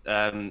 Indeed.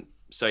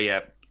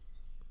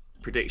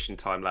 Prediction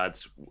time,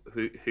 lads.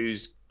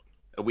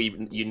 Are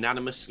we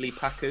unanimously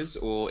Packers,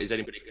 or is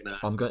anybody gonna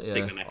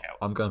stick their neck out?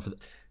 I'm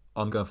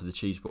going for the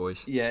Cheese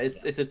Boys. Yeah,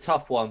 it's a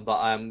tough one,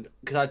 but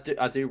because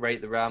I do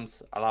rate the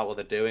Rams. I like what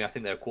they're doing. I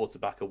think they're a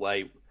quarterback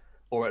away,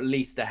 or at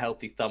least a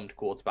healthy thumbed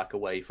quarterback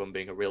away from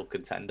being a real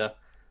contender.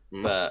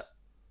 But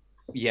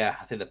I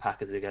think the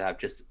Packers are going to have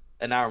just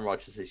an Aaron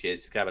Rodgers this year.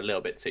 It's going to have a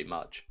little bit too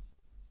much.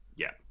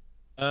 Yeah.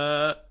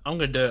 I'm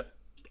gonna do it.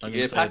 I'm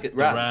gonna say the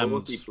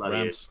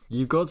Rams.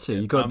 You've got to.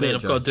 I've got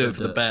to do it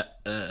for the bet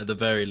at the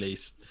very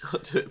least.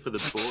 Got to do it for the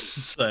sport.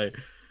 So,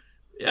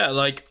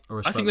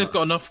 I think they've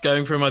got enough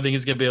going for them. I think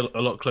it's gonna be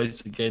a lot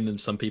closer game than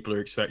some people are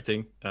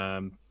expecting.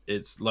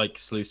 It's like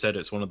Slew said,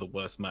 it's one of the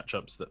worst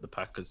matchups that the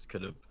Packers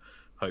could have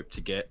hoped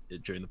to get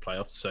during the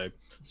playoffs. So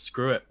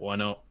screw it. Why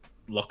not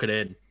lock it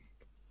in?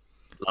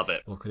 Love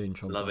it. Lock it in,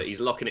 Sean. Love it. He's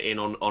locking it in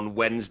on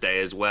Wednesday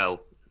as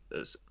well.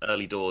 As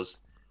early doors.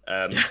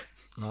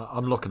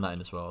 I'm locking that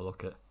in as well. I'll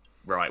lock it.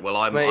 Right.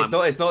 Well,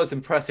 it's not as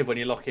impressive when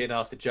you lock it in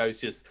after Joe's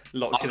just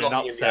locked in an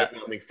upset.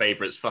 I'm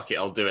favourites. Fuck it.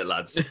 I'll do it,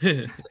 lads.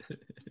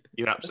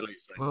 You absolutely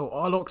say. Well,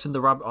 I locked in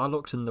the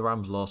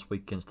Rams last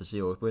week against the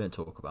Seahawks. We didn't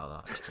talk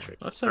about that.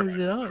 That's so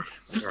nice.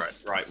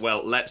 Right.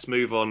 Well, let's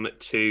move on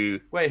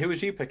to. Wait, who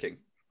was you picking?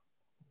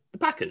 The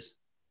Packers.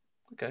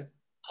 Okay. I'm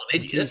an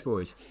idiot. Cheers,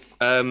 boys.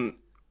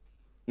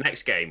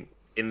 Next game.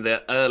 In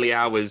the early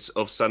hours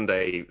of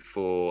Sunday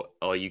for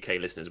our UK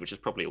listeners, which is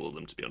probably all of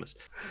them, to be honest.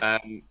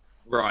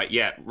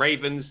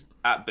 Ravens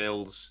at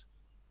Bills.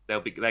 They're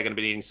going to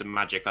be needing some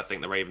magic, I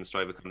think, the Ravens to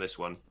overcome this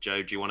one.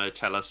 Joe, do you want to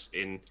tell us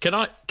in? Can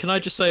I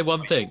just say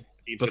one thing?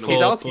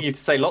 He's asking you to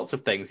say lots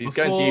of things. He's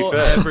going to you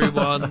first.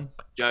 Everyone,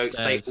 Joe,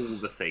 say all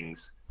the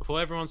things.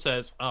 Before everyone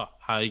says, "Oh,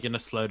 how are you going to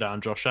slow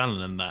down Josh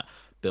Allen and that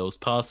Bills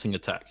passing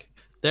attack?"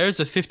 There is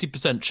a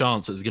 50%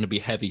 chance that there's going to be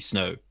heavy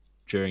snow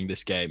during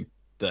this game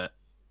that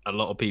a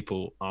lot of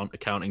people aren't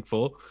accounting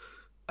for.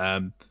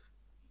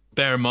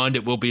 Bear in mind,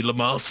 it will be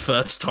Lamar's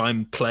first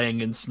time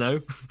playing in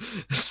snow.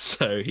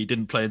 So he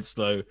didn't play in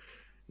snow.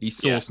 He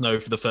saw snow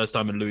for the first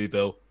time in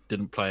Louisville,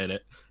 didn't play in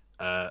it.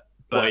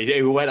 But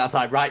he went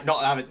outside, right?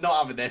 Not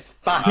having this.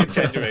 Back in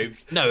change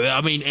rooms. No,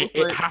 I mean,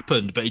 it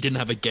happened, but he didn't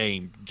have a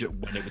game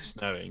when it was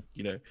snowing,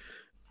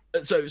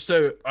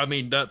 So I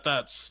mean,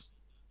 that's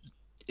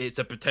it's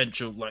a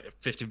potential, like a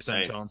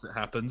 50% chance it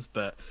happens.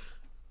 But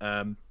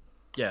I'd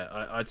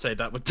say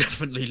that would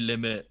definitely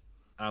limit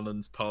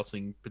Allen's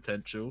passing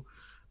potential.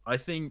 I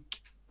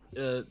think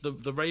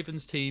the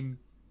Ravens team,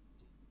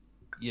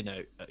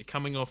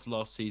 coming off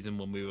last season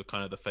when we were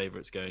kind of the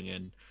favourites going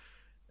in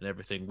and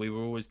everything, we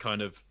were always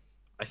kind of,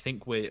 I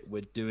think we're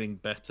doing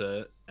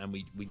better, and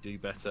we do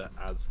better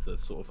as the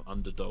sort of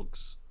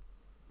underdogs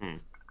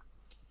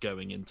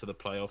going into the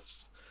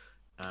playoffs.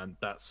 And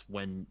that's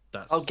when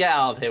I'll get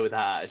out of here with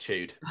that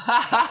attitude.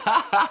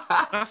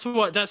 That's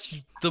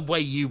the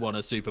way you won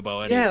a Super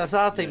Bowl. Anyway. Yeah, that's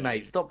our thing,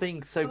 mate. Stop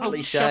being so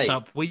cliche. Shut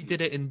up. We did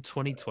it in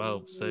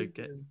 2012, so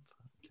get.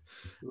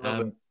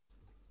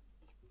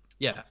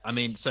 Yeah, I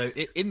mean, so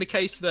in the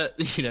case that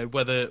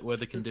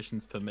weather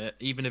conditions permit,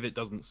 even if it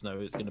doesn't snow,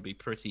 it's going to be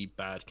pretty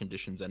bad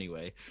conditions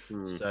anyway.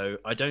 So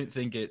I don't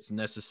think it's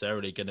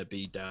necessarily going to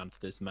be down to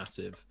this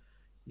massive.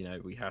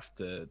 We have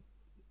to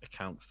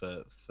account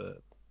for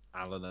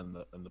Allen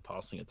and the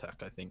passing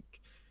attack. I think,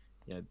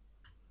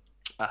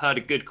 I heard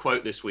a good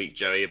quote this week,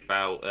 Joey,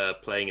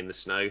 about playing in the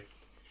snow.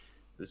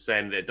 The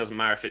saying that it doesn't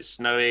matter if it's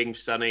snowing,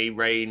 sunny,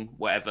 rain,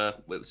 whatever.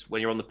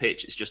 When you're on the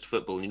pitch, it's just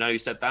football. You know who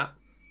said that?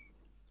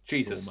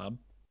 Jesus. Oh,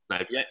 No,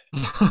 yeah,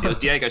 it was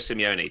Diego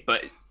Simeone.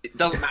 But it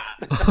doesn't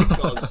matter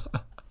because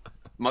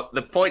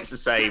the point's the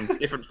same.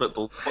 Different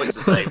football, point's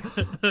the same.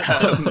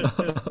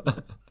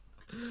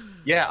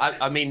 Yeah,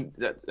 I mean,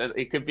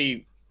 it could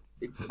be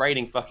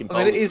raining fucking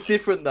balls. I mean, it is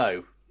different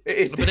though. It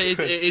is different.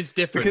 But it is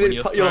different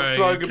because when you're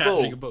throwing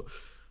a ball.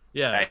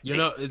 Yeah,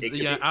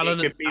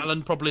 Alan be...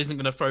 Alan probably isn't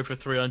going to throw for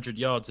 300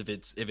 yards if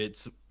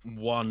it's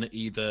one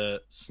either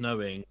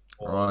snowing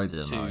or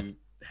two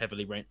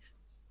heavily rain.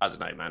 I don't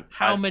know, man.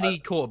 How many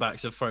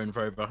quarterbacks have thrown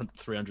for over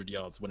 300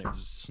 yards when it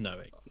was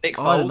snowing? Nick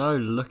Foles. I don't know.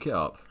 Look it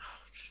up.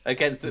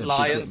 Against the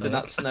Lions in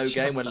that snow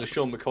game when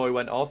LaShawn McCoy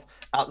went off,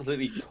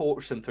 absolutely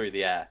torched them through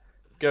the air.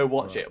 Go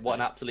watch it. What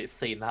an absolute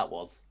scene that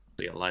was.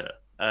 See you later.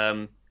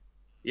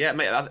 Yeah,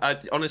 mate. I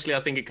honestly, I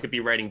think it could be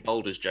raining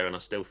boulders, Joe, and I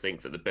still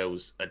think that the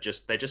Bills they're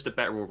just a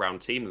better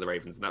all-round team than the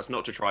Ravens, and that's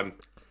not to try and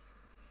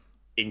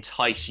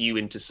entice you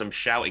into some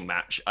shouting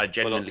match. I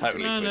genuinely to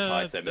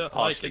entice them. It's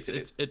partially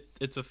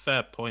it's a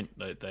fair point.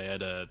 Like they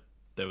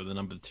were the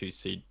number 2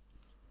 seed,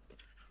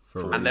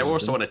 and they're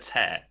also on a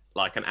tear,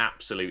 like an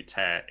absolute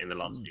tear in the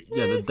last few.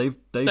 Yeah,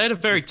 they had a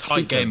very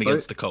tight game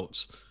against the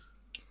Colts.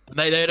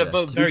 They had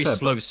a very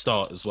slow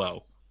start as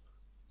well.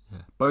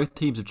 Yeah. Both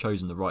teams have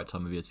chosen the right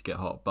time of year to get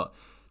hot, but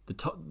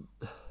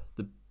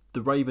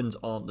the Ravens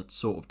aren't the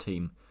sort of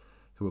team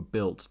who are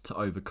built to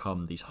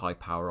overcome these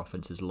high-power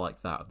offenses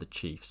like that of the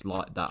Chiefs,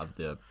 like that of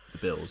the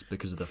Bills,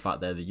 because of the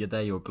fact you're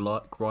there, you're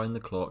grinding the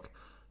clock.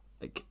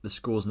 Like, the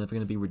score's never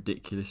going to be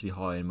ridiculously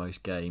high in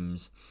most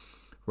games.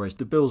 Whereas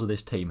the Bills are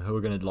this team who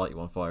are going to light you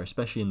on fire,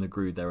 especially in the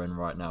groove they're in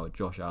right now with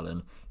Josh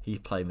Allen. He's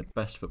playing the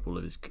best football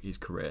of his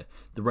career.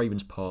 The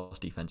Ravens' pass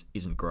defense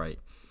isn't great.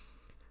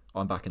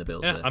 I'm backing the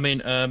Bills. Yeah, here. I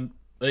mean,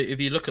 if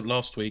you look at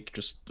last week,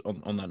 just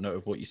on that note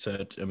of what you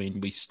said, I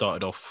mean, we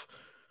started off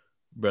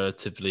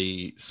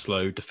relatively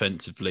slow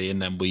defensively,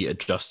 and then we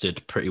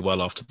adjusted pretty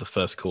well after the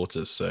first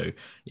quarter. So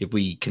if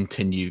we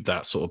continue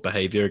that sort of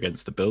behavior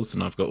against the Bills,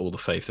 then I've got all the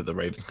faith that the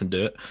Ravens can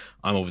do it.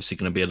 I'm obviously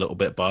going to be a little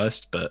bit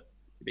biased, but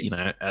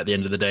at the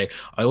end of the day,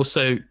 I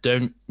also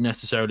don't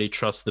necessarily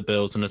trust the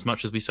Bills. And as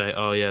much as we say,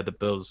 oh yeah, the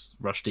Bills'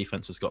 rush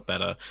defense has got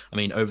better. I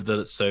mean,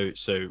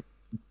 so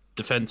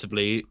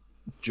defensively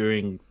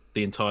during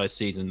the entire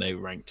season, they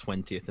ranked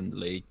 20th in the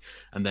league,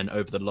 and then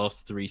over the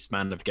last 3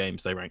 span of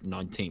games, they ranked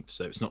 19th.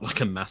 So it's not like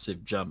a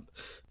massive jump.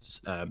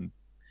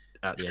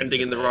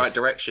 Trending in the right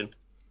direction.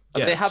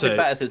 Yeah, they have been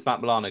better since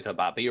Matt Milano got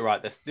back, but you're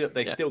right. They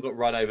still got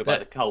run over by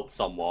the Colts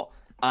somewhat,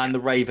 and the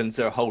Ravens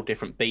are a whole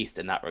different beast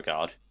in that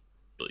regard.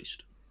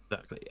 Beast.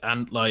 Exactly,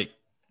 and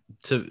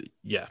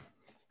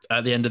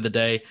at the end of the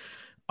day,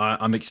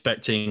 I'm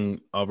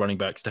expecting our running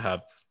backs to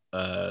have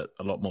a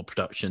lot more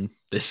production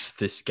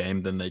this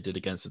game than they did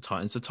against the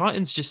Titans. The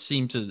Titans just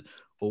seem to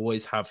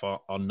always have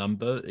our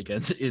number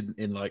against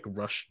in like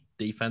rush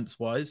defense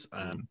wise.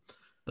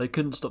 They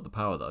couldn't stop the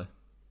power though.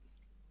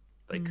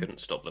 They couldn't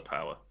stop the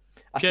power.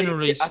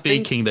 Generally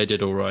speaking, they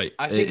did all right.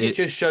 I think it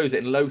just shows that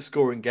in low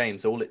scoring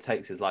games, all it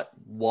takes is like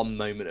one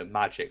moment of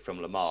magic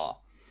from Lamar,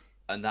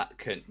 and that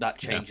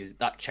changes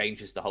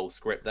the whole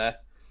script there.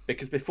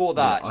 Because before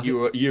that, you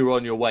were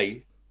on your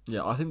way.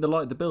 Yeah, I think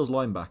the Bills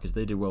linebackers,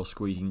 they did well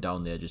squeezing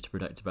down the edges to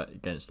protect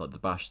against like the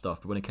bash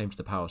stuff. But when it came to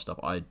the power stuff,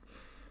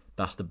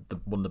 that's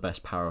one of the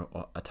best power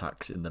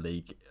attacks in the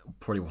league.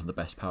 Probably one of the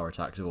best power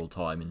attacks of all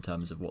time in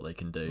terms of what they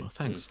can do. Oh,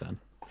 thanks, Dan.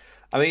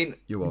 I mean,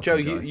 you're welcome, Joe,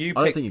 I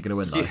don't think you're going to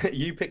win though.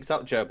 You picked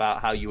up, Joe,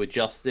 about how you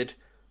adjusted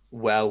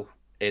well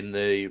in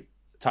the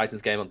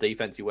Titans game on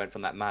defense. You went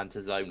from that man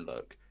to zone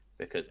look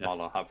because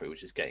Marlon Humphrey was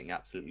just getting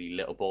absolutely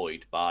little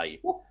boyed by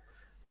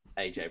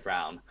AJ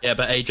Brown. Yeah,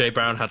 but AJ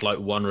Brown had like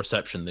 1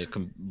 reception the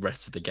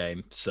rest of the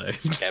game. So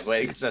yeah,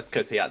 but that's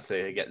because he had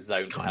to get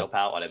zoned to help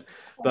out on him.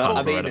 But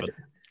I mean,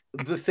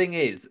 the thing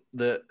is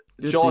that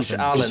Josh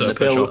Allen and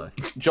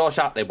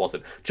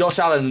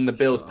the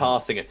Bills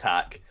passing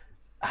attack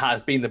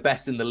has been the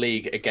best in the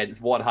league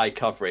against one high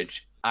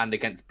coverage and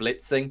against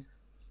blitzing.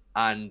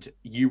 And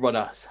you run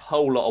a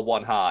whole lot of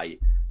one high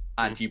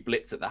and you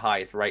blitz at the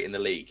highest rate in the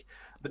league.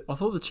 I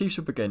thought the Chiefs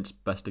were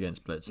best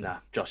against blitzing. Nah,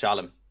 Josh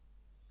Allen.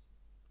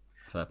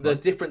 Fair The play.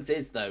 difference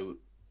is, though,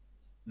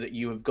 that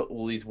you have got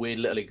all these weird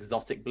little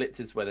exotic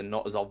blitzes where they're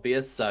not as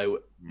obvious. So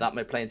that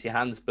may play into your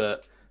hands.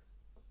 But,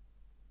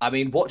 I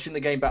mean, watching the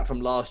game back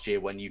from last year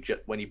when you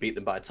beat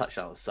them by a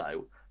touchdown or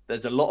so,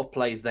 there's a lot of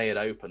plays they had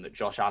open that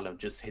Josh Allen,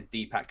 just his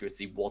deep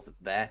accuracy wasn't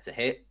there to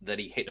hit, that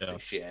he hits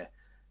this year.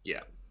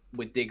 Yeah.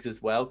 With Diggs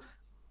as well.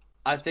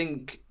 I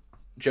think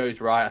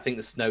Joe's right. I think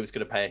the snow is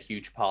going to play a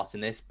huge part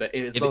in this. But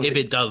if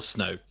it does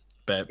snow,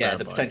 the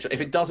potential. If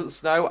it doesn't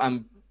snow,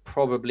 I'm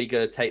probably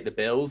going to take the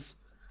Bills.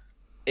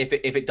 If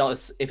it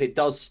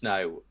does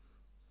snow,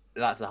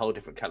 that's a whole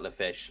different kettle of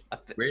fish.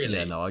 Really?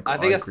 Yeah, no, I think I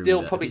agree still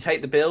with that. probably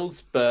take the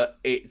Bills, but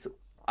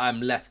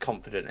I'm less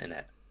confident in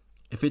it.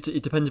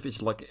 It depends if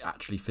it's like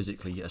actually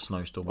physically a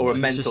snowstorm Or a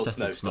like, if it's mental just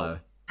settled snowstorm.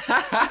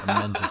 A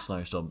mental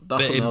snowstorm.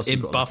 That's But something else in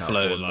you've got to look out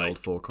Buffalo, for in the old like, if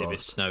it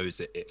forecast. snows,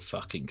 it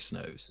fucking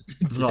snows.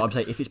 No, I'm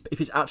saying if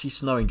it's actually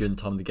snowing during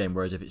the time of the game,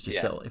 whereas if it's just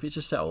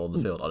settled on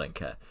the field, I don't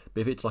care.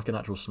 But if it's like an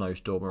actual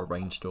snowstorm or a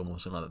rainstorm or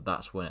something like that,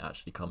 that's when it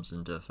actually comes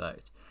into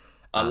effect.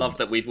 I love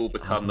that we've all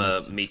become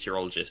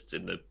meteorologists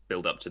in the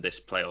build-up to this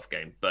playoff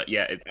game. But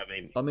yeah,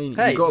 I mean,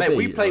 hey, you got mate,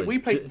 we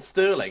played in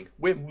Sterling.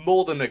 We're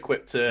more than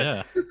equipped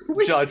to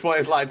judge what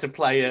it's like to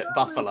play at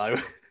Buffalo.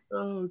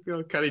 Oh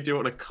god, can he do it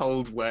on a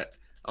cold, wet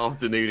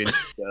afternoon in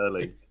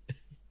Sterling?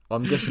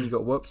 I'm guessing you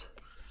got whooped.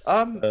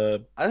 I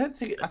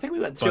think we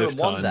went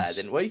 2-1 there,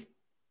 didn't we?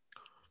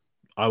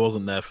 I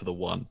wasn't there for the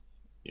one.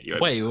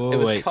 Wait, it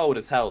was cold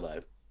as hell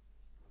though.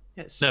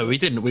 Yes. No, we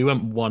didn't. We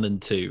went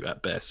 1-2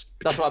 at best.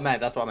 That's what I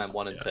meant.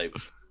 1 and 2.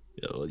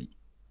 Yeah,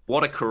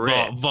 what a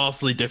career!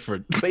 Vastly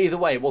different. But either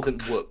way, it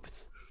wasn't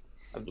whooped.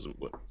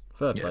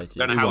 Fair play to you.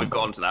 Don't know how we've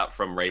got onto that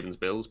from Ravens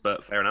Bills,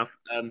 but fair enough.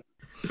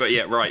 But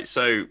yeah, right.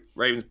 So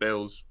Ravens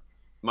Bills,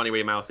 money where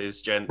your mouth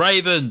is, gents.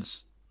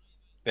 Ravens.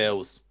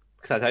 Bills,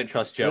 because I don't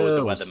trust Joe as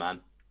a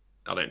weatherman.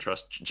 I don't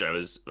trust Joe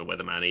as a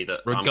weatherman either.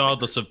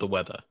 Regardless of the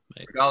weather,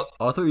 mate. I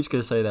thought you was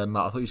going to say that,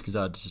 Matt. I thought you was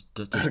going to say just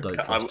don't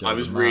trust Joe. I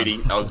was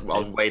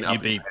weighing up.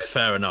 You'd be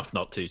fair enough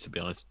not to be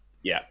honest.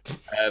 Yeah.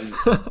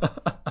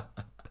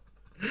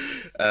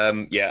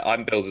 Yeah,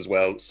 I'm Bills as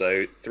well.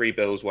 So 3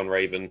 Bills, 1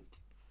 Raven.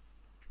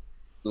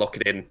 Lock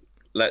it in.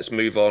 Let's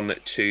move on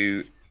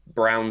to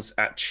Browns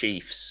at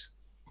Chiefs.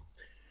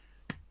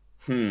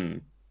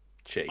 Chiefs.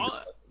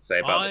 Say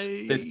about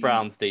this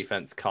Browns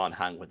defense can't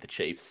hang with the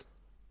Chiefs.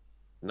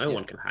 No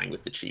one can hang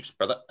with the Chiefs,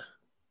 brother.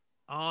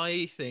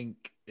 I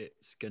think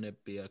it's going to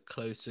be a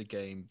closer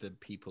game than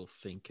people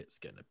think it's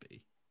going to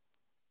be.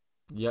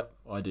 Yep,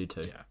 I do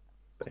too. Yeah.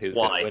 But who's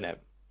going to win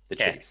it? The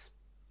Chiefs.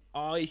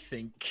 I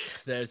think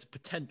there's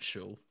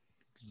potential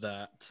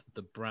that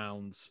the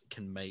Browns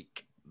can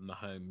make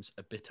Mahomes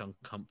a bit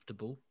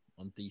uncomfortable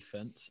on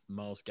defense.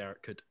 Myles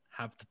Garrett could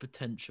have the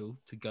potential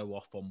to go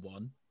off on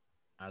one,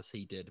 as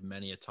he did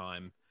many a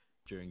time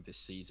during this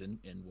season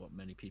in what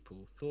many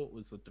people thought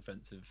was the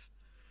defensive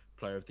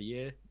player of the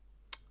year.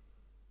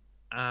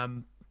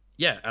 And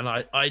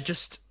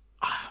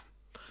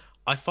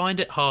I find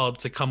it hard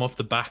to come off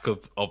the back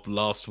of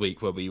last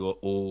week where we were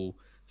all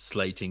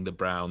slating the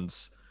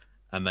Browns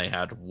and they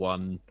had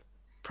one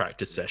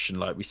practice session,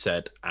 like we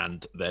said,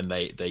 and then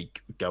they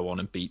go on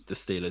and beat the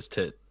Steelers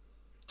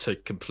to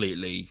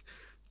completely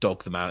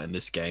dog them out in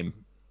this game.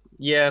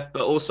 Yeah,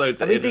 but also...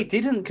 they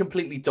didn't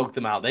completely dog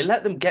them out. They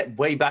let them get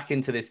way back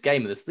into this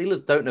game. The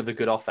Steelers don't have a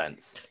good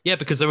offense. Yeah,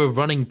 because they were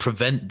running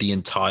prevent the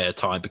entire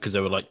time because they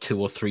were like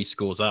 2 or 3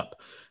 scores up.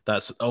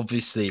 That's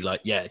obviously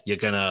you're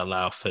going to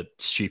allow for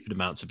stupid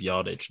amounts of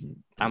yardage.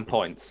 And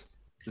points.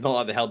 It's not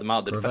like they held them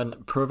out.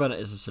 Prevent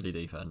is a silly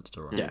defense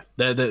to run. Yeah,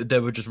 they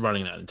were just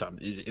running that in time.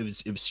 It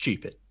was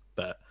stupid.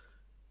 But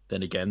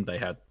then again, they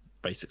had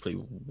basically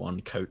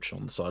one coach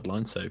on the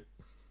sideline, so...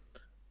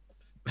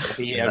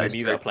 He only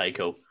knew that play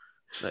call.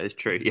 That is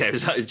true. Yeah,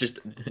 it's just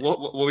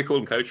what we call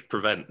him, coach?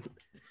 Prevent.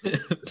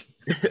 That's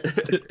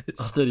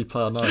the only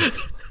player I know.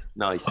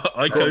 Nice.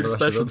 I coach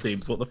special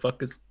teams. What the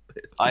fuck is?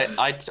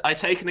 I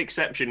take an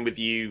exception with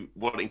you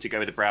wanting to go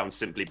with the Browns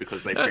simply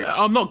because they.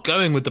 I'm not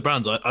going with the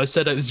Browns. I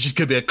said it was just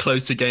going to be a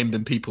closer game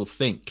than people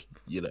think.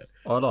 You know.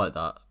 I like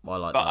that.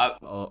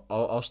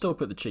 I'll still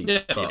put the Chiefs.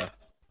 Yeah. But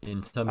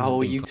in terms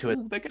of you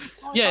two.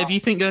 Yeah, if you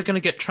think they're going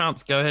to get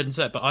trounced, go ahead and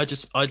say it. But I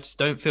just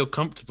don't feel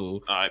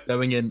comfortable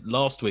going in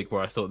last week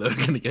where I thought they were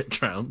going to get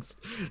trounced.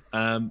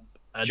 Joe,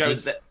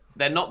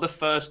 they're not the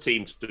first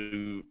team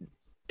to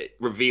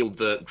reveal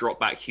the drop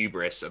back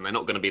hubris, and they're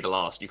not going to be the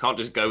last. You can't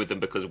just go with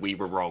them because we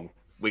were wrong.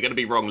 We're going to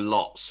be wrong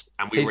lots,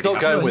 and he's not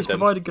going with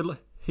them.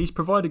 He's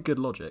provided good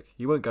logic.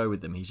 He won't go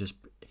with them. He's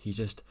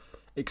just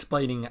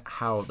explaining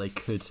how they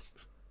could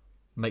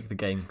make the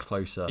game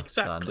closer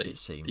than it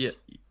seems. Yeah.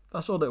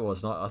 That's all it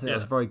was. And I think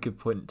that's a very good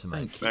point to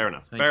make. Fair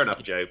enough. Fair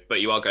enough, Joe.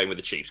 But you are going with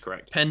the Chiefs,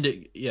 correct?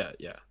 Pending, yeah.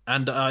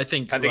 And I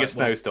think pending a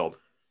snowstorm.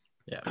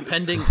 Yeah,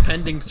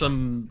 pending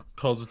some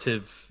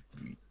positive,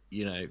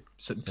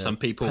 some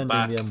people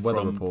back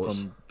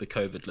from the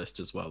COVID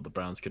list as well. The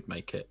Browns could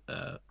make it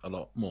a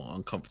lot more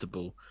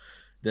uncomfortable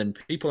than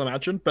people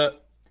imagine.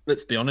 But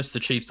let's be honest,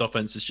 the Chiefs'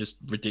 offense is just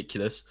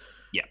ridiculous.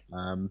 Yeah,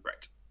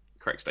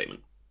 correct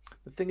statement.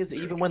 The thing is,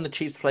 even when the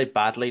Chiefs play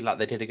badly, like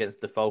they did against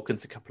the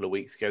Falcons a couple of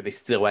weeks ago, they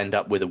still end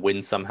up with a win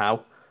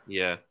somehow.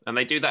 Yeah, and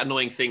they do that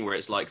annoying thing where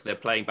it's like they're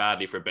playing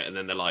badly for a bit, and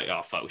then they're like,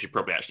 "Oh fuck, we should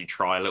probably actually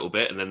try a little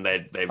bit," and then they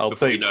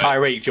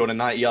Tyreek, do you want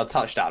a 90-yard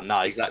touchdown?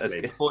 Nice. Exactly.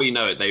 Before you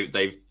know it,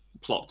 they've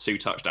plopped 2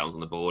 touchdowns on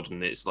the board,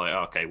 and it's like,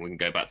 okay, we can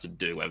go back to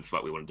do whatever the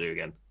fuck we want to do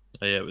again.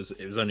 Yeah, it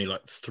was only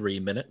like 3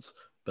 minutes,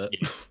 but.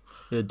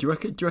 Yeah, do you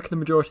reckon the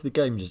majority of the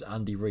game is just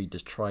Andy Reid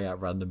just try out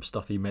random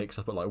stuff he makes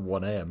up at like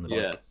 1 a.m?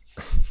 Yeah.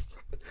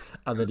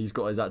 And then he's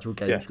got his actual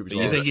game script. But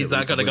you think he's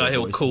that kind of guy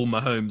who'll boys. call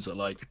Mahomes at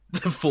like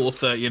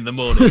 4:30 in the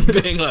morning,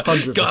 being like,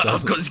 100%. "God,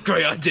 I've got this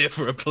great idea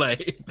for a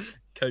play.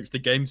 Coach, the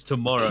game's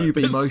tomorrow."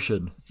 QB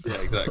motion. Yeah,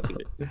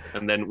 exactly.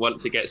 And then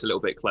once it gets a little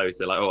bit close,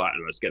 they're like, "All right,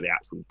 let's get the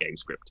actual game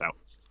script out."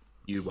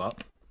 You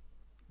up?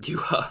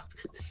 You are.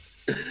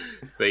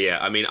 But yeah,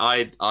 I mean,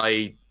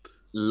 I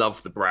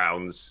love the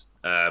Browns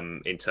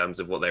in terms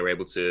of what they were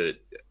able to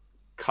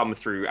come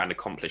through and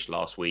accomplish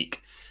last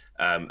week.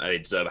 They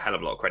deserve a hell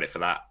of a lot of credit for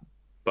that.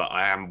 But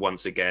I am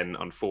once again,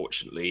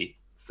 unfortunately,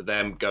 for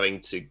them going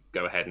to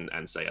go ahead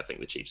and say, I think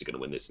the Chiefs are going to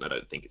win this, and I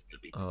don't think it's going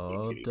to be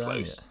really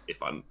close. If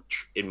I'm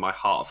in my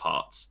heart of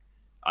hearts,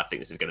 I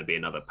think this is going to be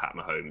another Pat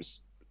Mahomes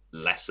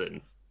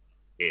lesson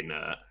in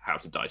how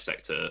to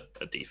dissect a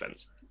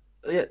defense.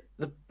 Yeah,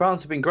 the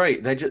Browns have been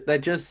great. They're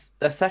just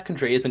their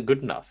secondary isn't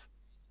good enough.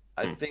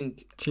 I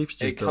think Chiefs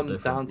just it comes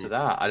down to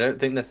that. I don't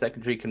think their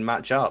secondary can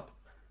match up.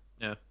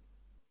 Yeah,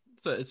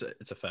 so it's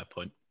a fair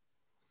point.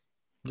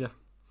 Yeah.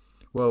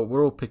 Well,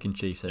 we're all picking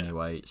Chiefs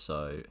anyway,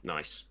 so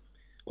Nice.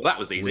 Well, that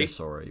was easy. we're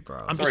sorry,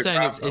 Browns. I'm Sorry, just saying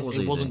Browns,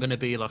 it wasn't going to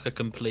be like a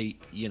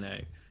complete,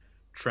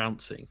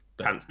 trouncing.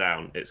 But Hands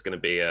down, it's going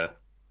to be it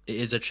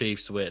is a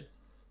Chiefs win.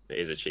 It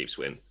is a Chiefs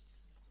win,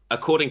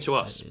 according to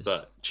us. It is.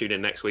 But tune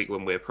in next week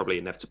when we're probably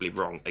inevitably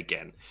wrong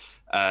again.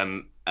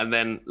 And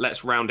then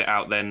let's round it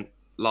out. Then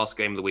last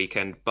game of the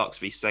weekend, Bucks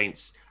v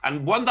Saints,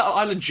 and one that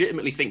I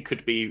legitimately think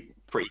could be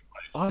pretty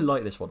close. I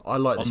like this one. I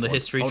like this On the one.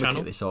 History I wanna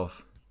Channel? kick this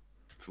off.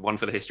 One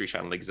for the History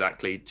Channel,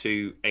 exactly.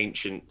 Two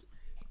ancient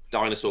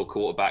dinosaur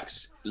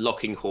quarterbacks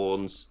locking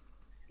horns.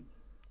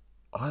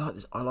 I like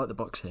this. I like the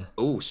Bucks here.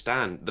 Oh,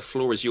 Stan, the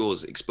floor is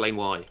yours. Explain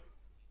why.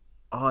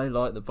 I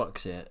like the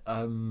Bucks here.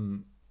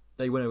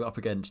 They went up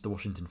against the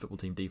Washington football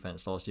team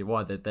defense last year.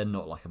 Why? They're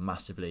not like a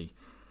massively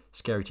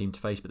scary team to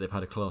face, but they've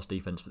had a class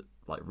defense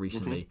like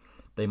recently.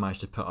 They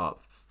managed to put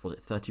up, was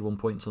it 31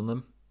 points on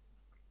them?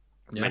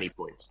 Yeah. Many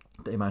points.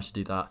 They managed to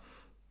do that.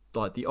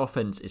 Like the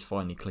offense is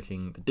finally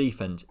clicking. The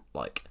defense,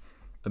 like,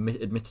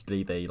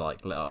 admittedly, they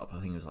like let up. I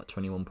think it was like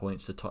 21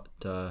 points to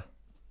Taylor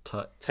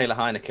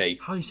Heineke,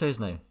 how do you say his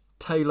name?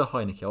 Taylor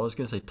Heineke. I was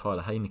going to say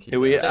Tyler Heineke. who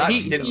we but-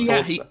 actually didn't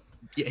talk about.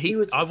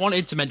 I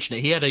wanted to mention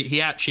it.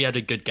 He actually had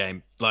a good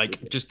game.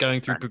 Like just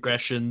going through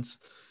progressions.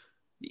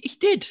 He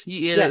did.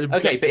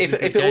 Okay, but if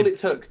good all game. it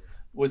took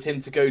was him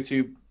to go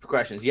to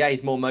progressions, yeah,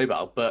 he's more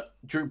mobile, but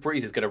Drew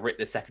Brees is going to rip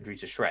the secondary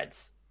to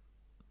shreds.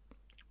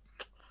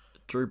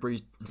 Drew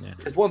Brees.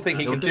 There's one thing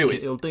he He'll can dink do it,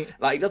 is he'll dink-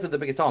 like he doesn't have the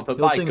biggest arm, but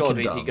he'll by dink God, and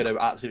is he dunk. going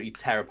to absolutely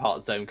tear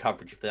apart zone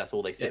coverage if that's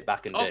all they sit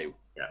back and do?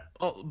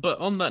 Oh, but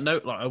on that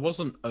note, like I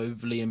wasn't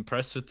overly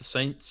impressed with the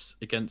Saints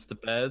against the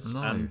Bears,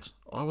 No, and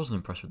I wasn't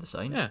impressed with the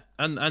Saints. yeah,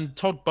 and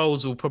Todd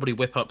Bowles will probably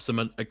whip up some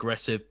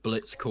aggressive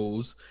blitz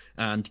calls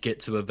and get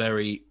to a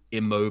very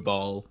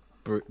immobile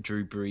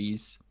Drew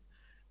Brees.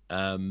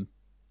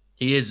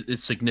 He is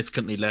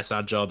significantly less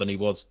agile than he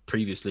was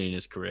previously in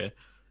his career,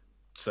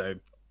 so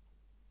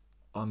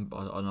I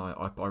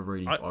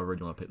really want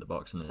to pick the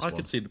Bucks in this I one.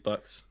 could see the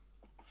Bucks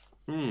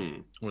Hmm.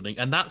 winning,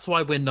 and that's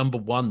why we're number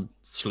one.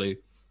 Slew.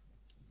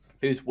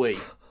 Who's we?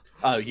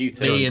 Oh, you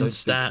two. Me Joe, and don't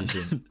speak too Stan.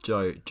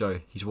 soon. Joe,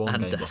 he's one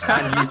And- game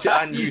behind.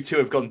 And you two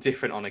have gone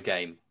different on a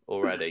game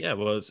already. Yeah,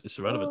 well, it's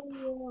irrelevant.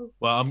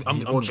 Well, He's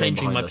I'm one game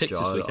changing my behind us, picks this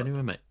Joe. week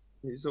anyway, mate.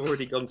 He's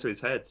already gone to his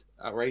head.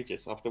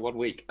 Outrageous after 1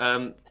 week.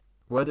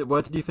 Where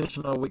did you finish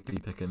in our weekly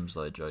pick'ems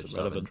though, Joe? It's Just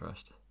out of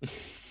irrelevant.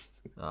 interest.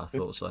 I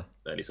thought so.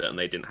 Fairly certain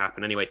they didn't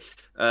happen anyway.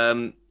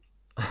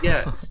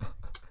 Yeah,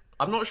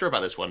 I'm not sure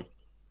about this one.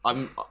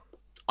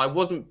 I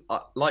wasn't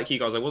like you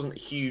guys. I wasn't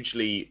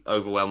hugely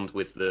overwhelmed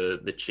with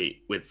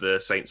the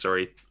Saints.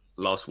 Sorry,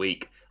 last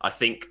week. I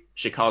think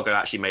Chicago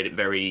actually made it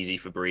very easy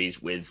for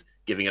Breeze with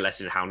giving a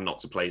lesson how not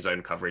to play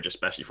zone coverage,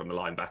 especially from the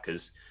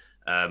linebackers,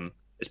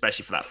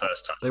 especially for that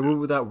first touch. They were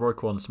without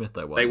Roquan Smith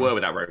though. They were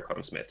without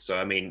Roquan Smith. So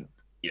I mean,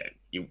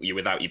 you're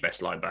without your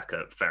best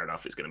linebacker. Fair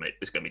enough. It's going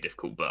to be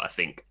difficult, but I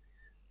think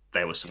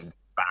there were some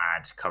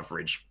bad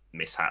coverage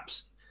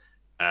mishaps.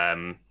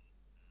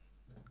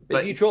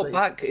 But if you drop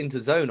back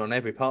into zone on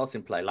every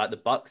passing play, like the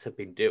Bucks have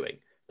been doing,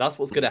 that's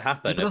what's going to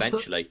happen But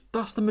eventually.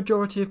 That's the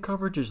majority of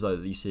coverages though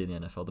that you see in the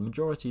NFL. The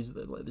majority is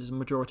there's a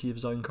majority of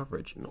zone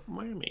coverage. Not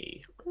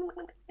Miami.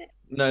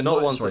 No, not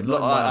Not- ones. sorry, a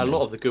not Miami.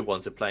 lot of the good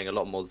ones are playing a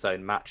lot more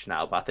zone match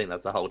now, but I think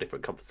that's a whole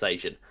different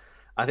conversation.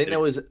 I think there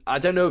was. I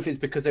don't know if it's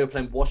because they were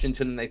playing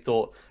Washington and they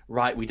thought,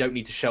 right, we don't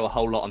need to show a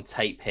whole lot on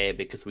tape here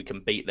because we can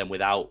beat them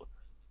without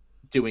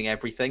doing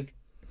everything.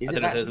 I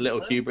don't know if there's a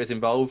little hubris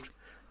involved.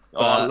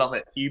 Oh, I love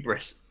it.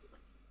 Hubris.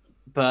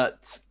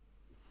 But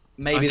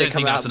maybe I they don't come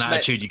think out. that's an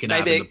attitude you can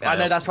have maybe in the I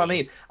know playoffs, that's what I to be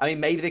mean. I mean,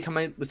 maybe they come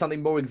in with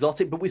something more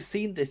exotic. But we've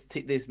seen this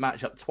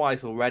matchup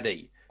twice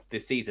already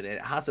this season, and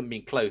it hasn't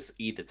been close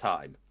either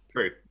time.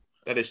 True.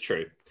 That is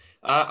true.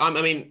 I'm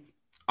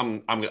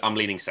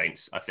leaning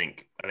Saints. I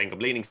think I'm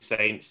leaning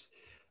Saints.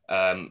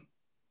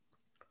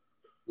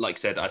 Like I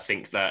said, I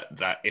think that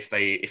if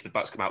the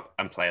Bucks come out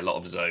and play a lot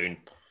of zone,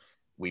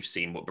 we've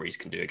seen what Breeze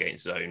can do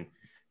against zone.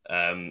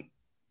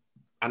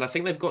 And I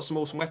think they've got some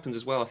awesome weapons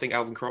as well. I think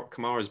Alvin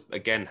Kamara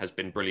again has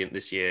been brilliant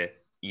this year.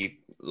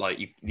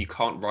 you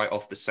can't write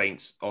off the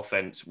Saints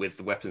offense with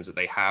the weapons that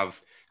they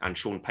have and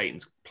Sean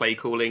Payton's play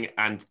calling,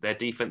 and their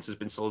defense has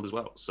been solid as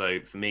well. So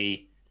for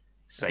me,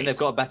 Saints. I think they've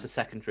got a better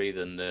secondary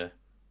than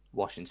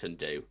Washington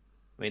do.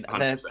 I mean, 100%.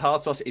 their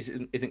pass rush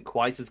isn't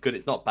quite as good.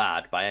 It's not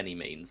bad by any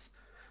means,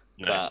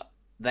 but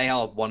they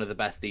are one of the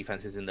best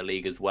defenses in the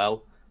league as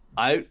well.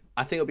 I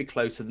think it'll be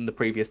closer than the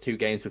previous 2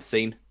 games we've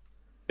seen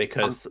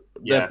because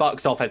the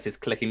Bucs offense is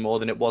clicking more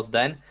than it was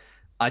then.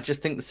 I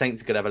just think the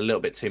Saints are going to have a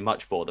little bit too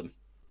much for them.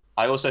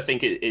 I also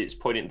think it's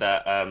poignant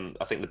that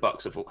I think the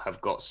Bucs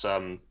have got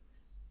some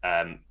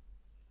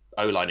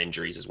O-line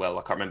injuries as well.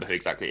 I can't remember who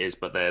exactly it is,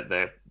 but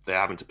they're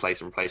having to play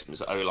some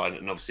replacements at O-line,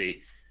 and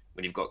obviously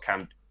when you've got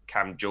Cam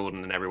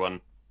Jordan and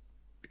everyone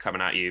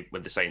coming at you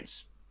with the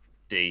Saints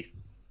D,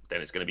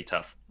 then it's going to be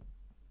tough.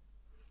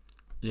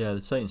 Yeah,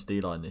 the Saints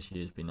D-line this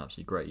year has been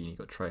absolutely great. You've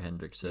got Trey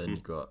Hendrickson,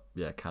 you've got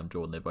Cam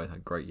Jordan. They both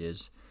had great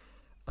years,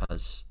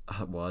 as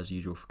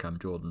usual for Cam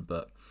Jordan.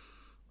 But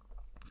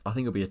I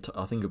think it'll be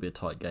a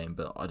tight game.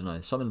 But I don't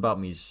know. Something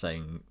about me is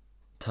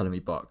telling me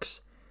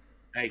Bucs.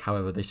 Hey.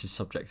 However, this is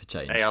subject to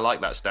change. Hey, I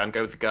like that, Stan.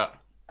 Go with the gut.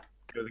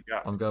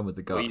 I'm going with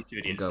the gut. What are you two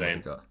idiots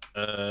saying?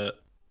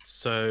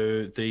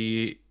 So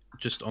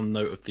just on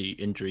note of the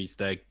injuries,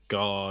 their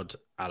guard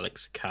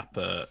Alex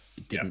Kappa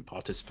didn't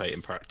participate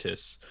in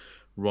practice.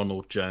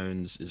 Ronald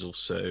Jones is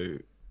also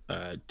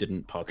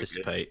didn't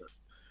participate.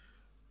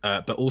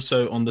 But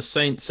also on the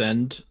Saints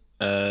end,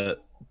 Teron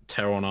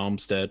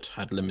Armstead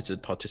had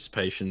limited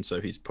participation,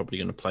 so he's probably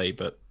going to play,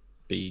 but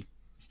be.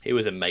 He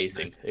was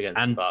amazing against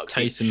the Bucs.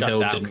 Taysom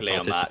Hill didn't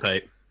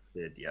participate.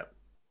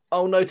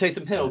 Oh no,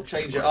 Taysom Hill,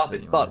 change it up.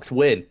 It's Bucs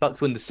win.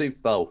 Bucs win the Super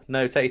Bowl.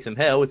 No Taysom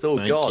Hill, it's all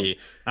gone. You.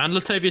 And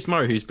Latavius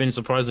Murray, who's been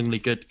surprisingly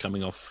good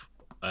coming off.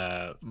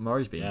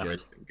 Murray's been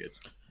good.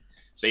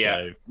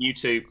 But you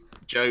two,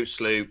 Joe,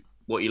 Slew,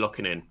 what are you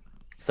locking in?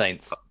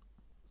 Saints.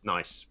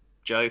 Nice.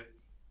 Joe?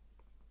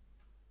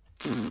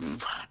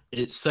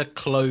 It's a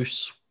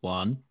close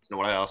one. That's not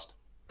what I asked.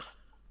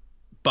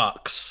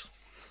 Bucs.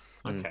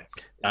 Okay.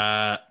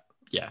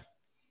 Yeah.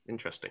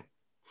 Interesting.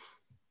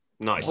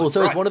 Nice.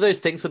 Also, it's one of those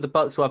things with the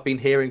Bucs where I've been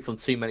hearing from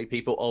too many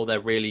people, oh,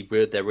 they're really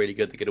good, they're going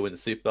to win the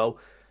Super Bowl.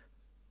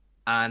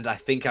 And I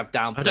think I've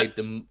downplayed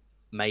them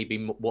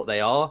maybe what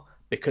they are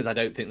because I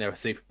don't think they're a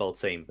Super Bowl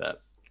team,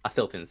 but I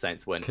still think the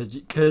Saints win.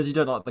 Because you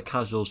don't like the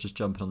casuals just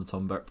jumping on the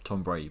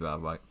Tom Brady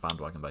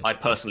bandwagon, basically. I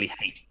personally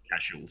hate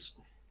casuals.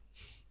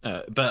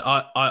 But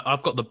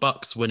I've got the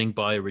Bucs winning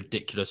by a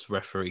ridiculous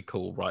referee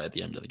call right at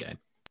the end of the game.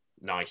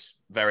 Nice.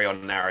 Very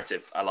on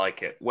narrative. I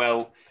like it.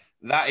 Well,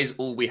 that is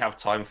all we have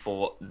time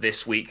for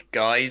this week,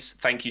 guys.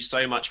 Thank you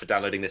so much for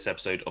downloading this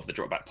episode of the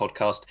Dropback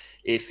Podcast.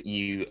 If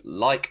you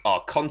like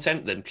our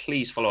content, then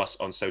please follow us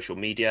on social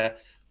media.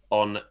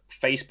 On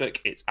Facebook,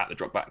 it's at the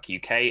Dropback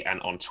UK, and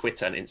on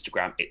Twitter and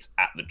Instagram, it's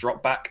at the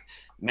Dropback.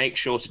 Make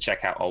sure to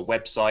check out our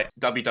website,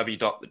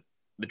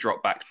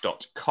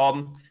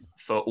 www.thedropback.com,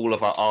 for all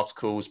of our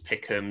articles,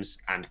 pick'ems,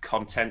 and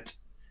content.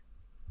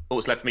 All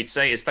that's left for me to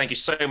say is thank you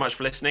so much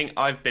for listening.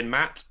 I've been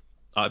Matt.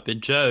 I've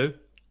been Joe.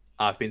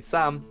 I've been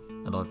Sam.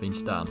 And I've been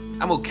Stan.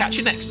 And we'll catch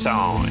you next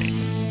time.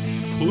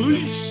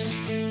 Peace.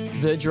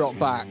 The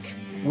Dropback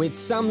with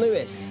Sam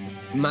Lewis,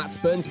 Matt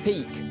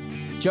Burns-Peak,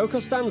 Joe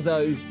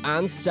Costanzo,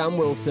 and Stan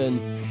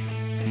Wilson.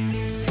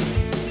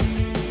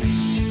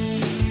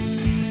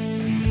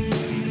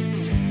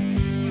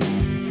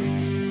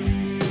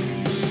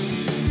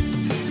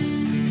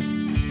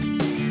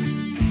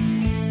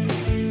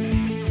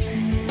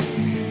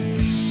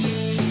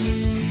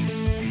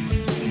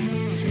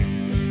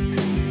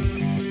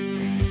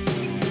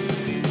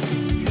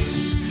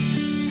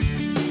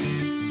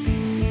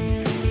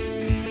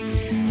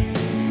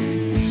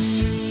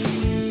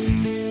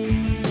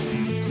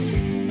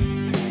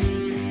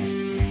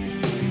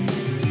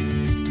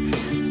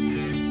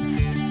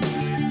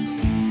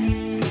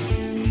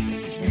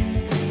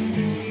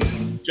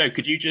 Joe,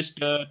 could you just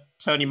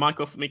turn your mic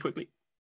off for me quickly?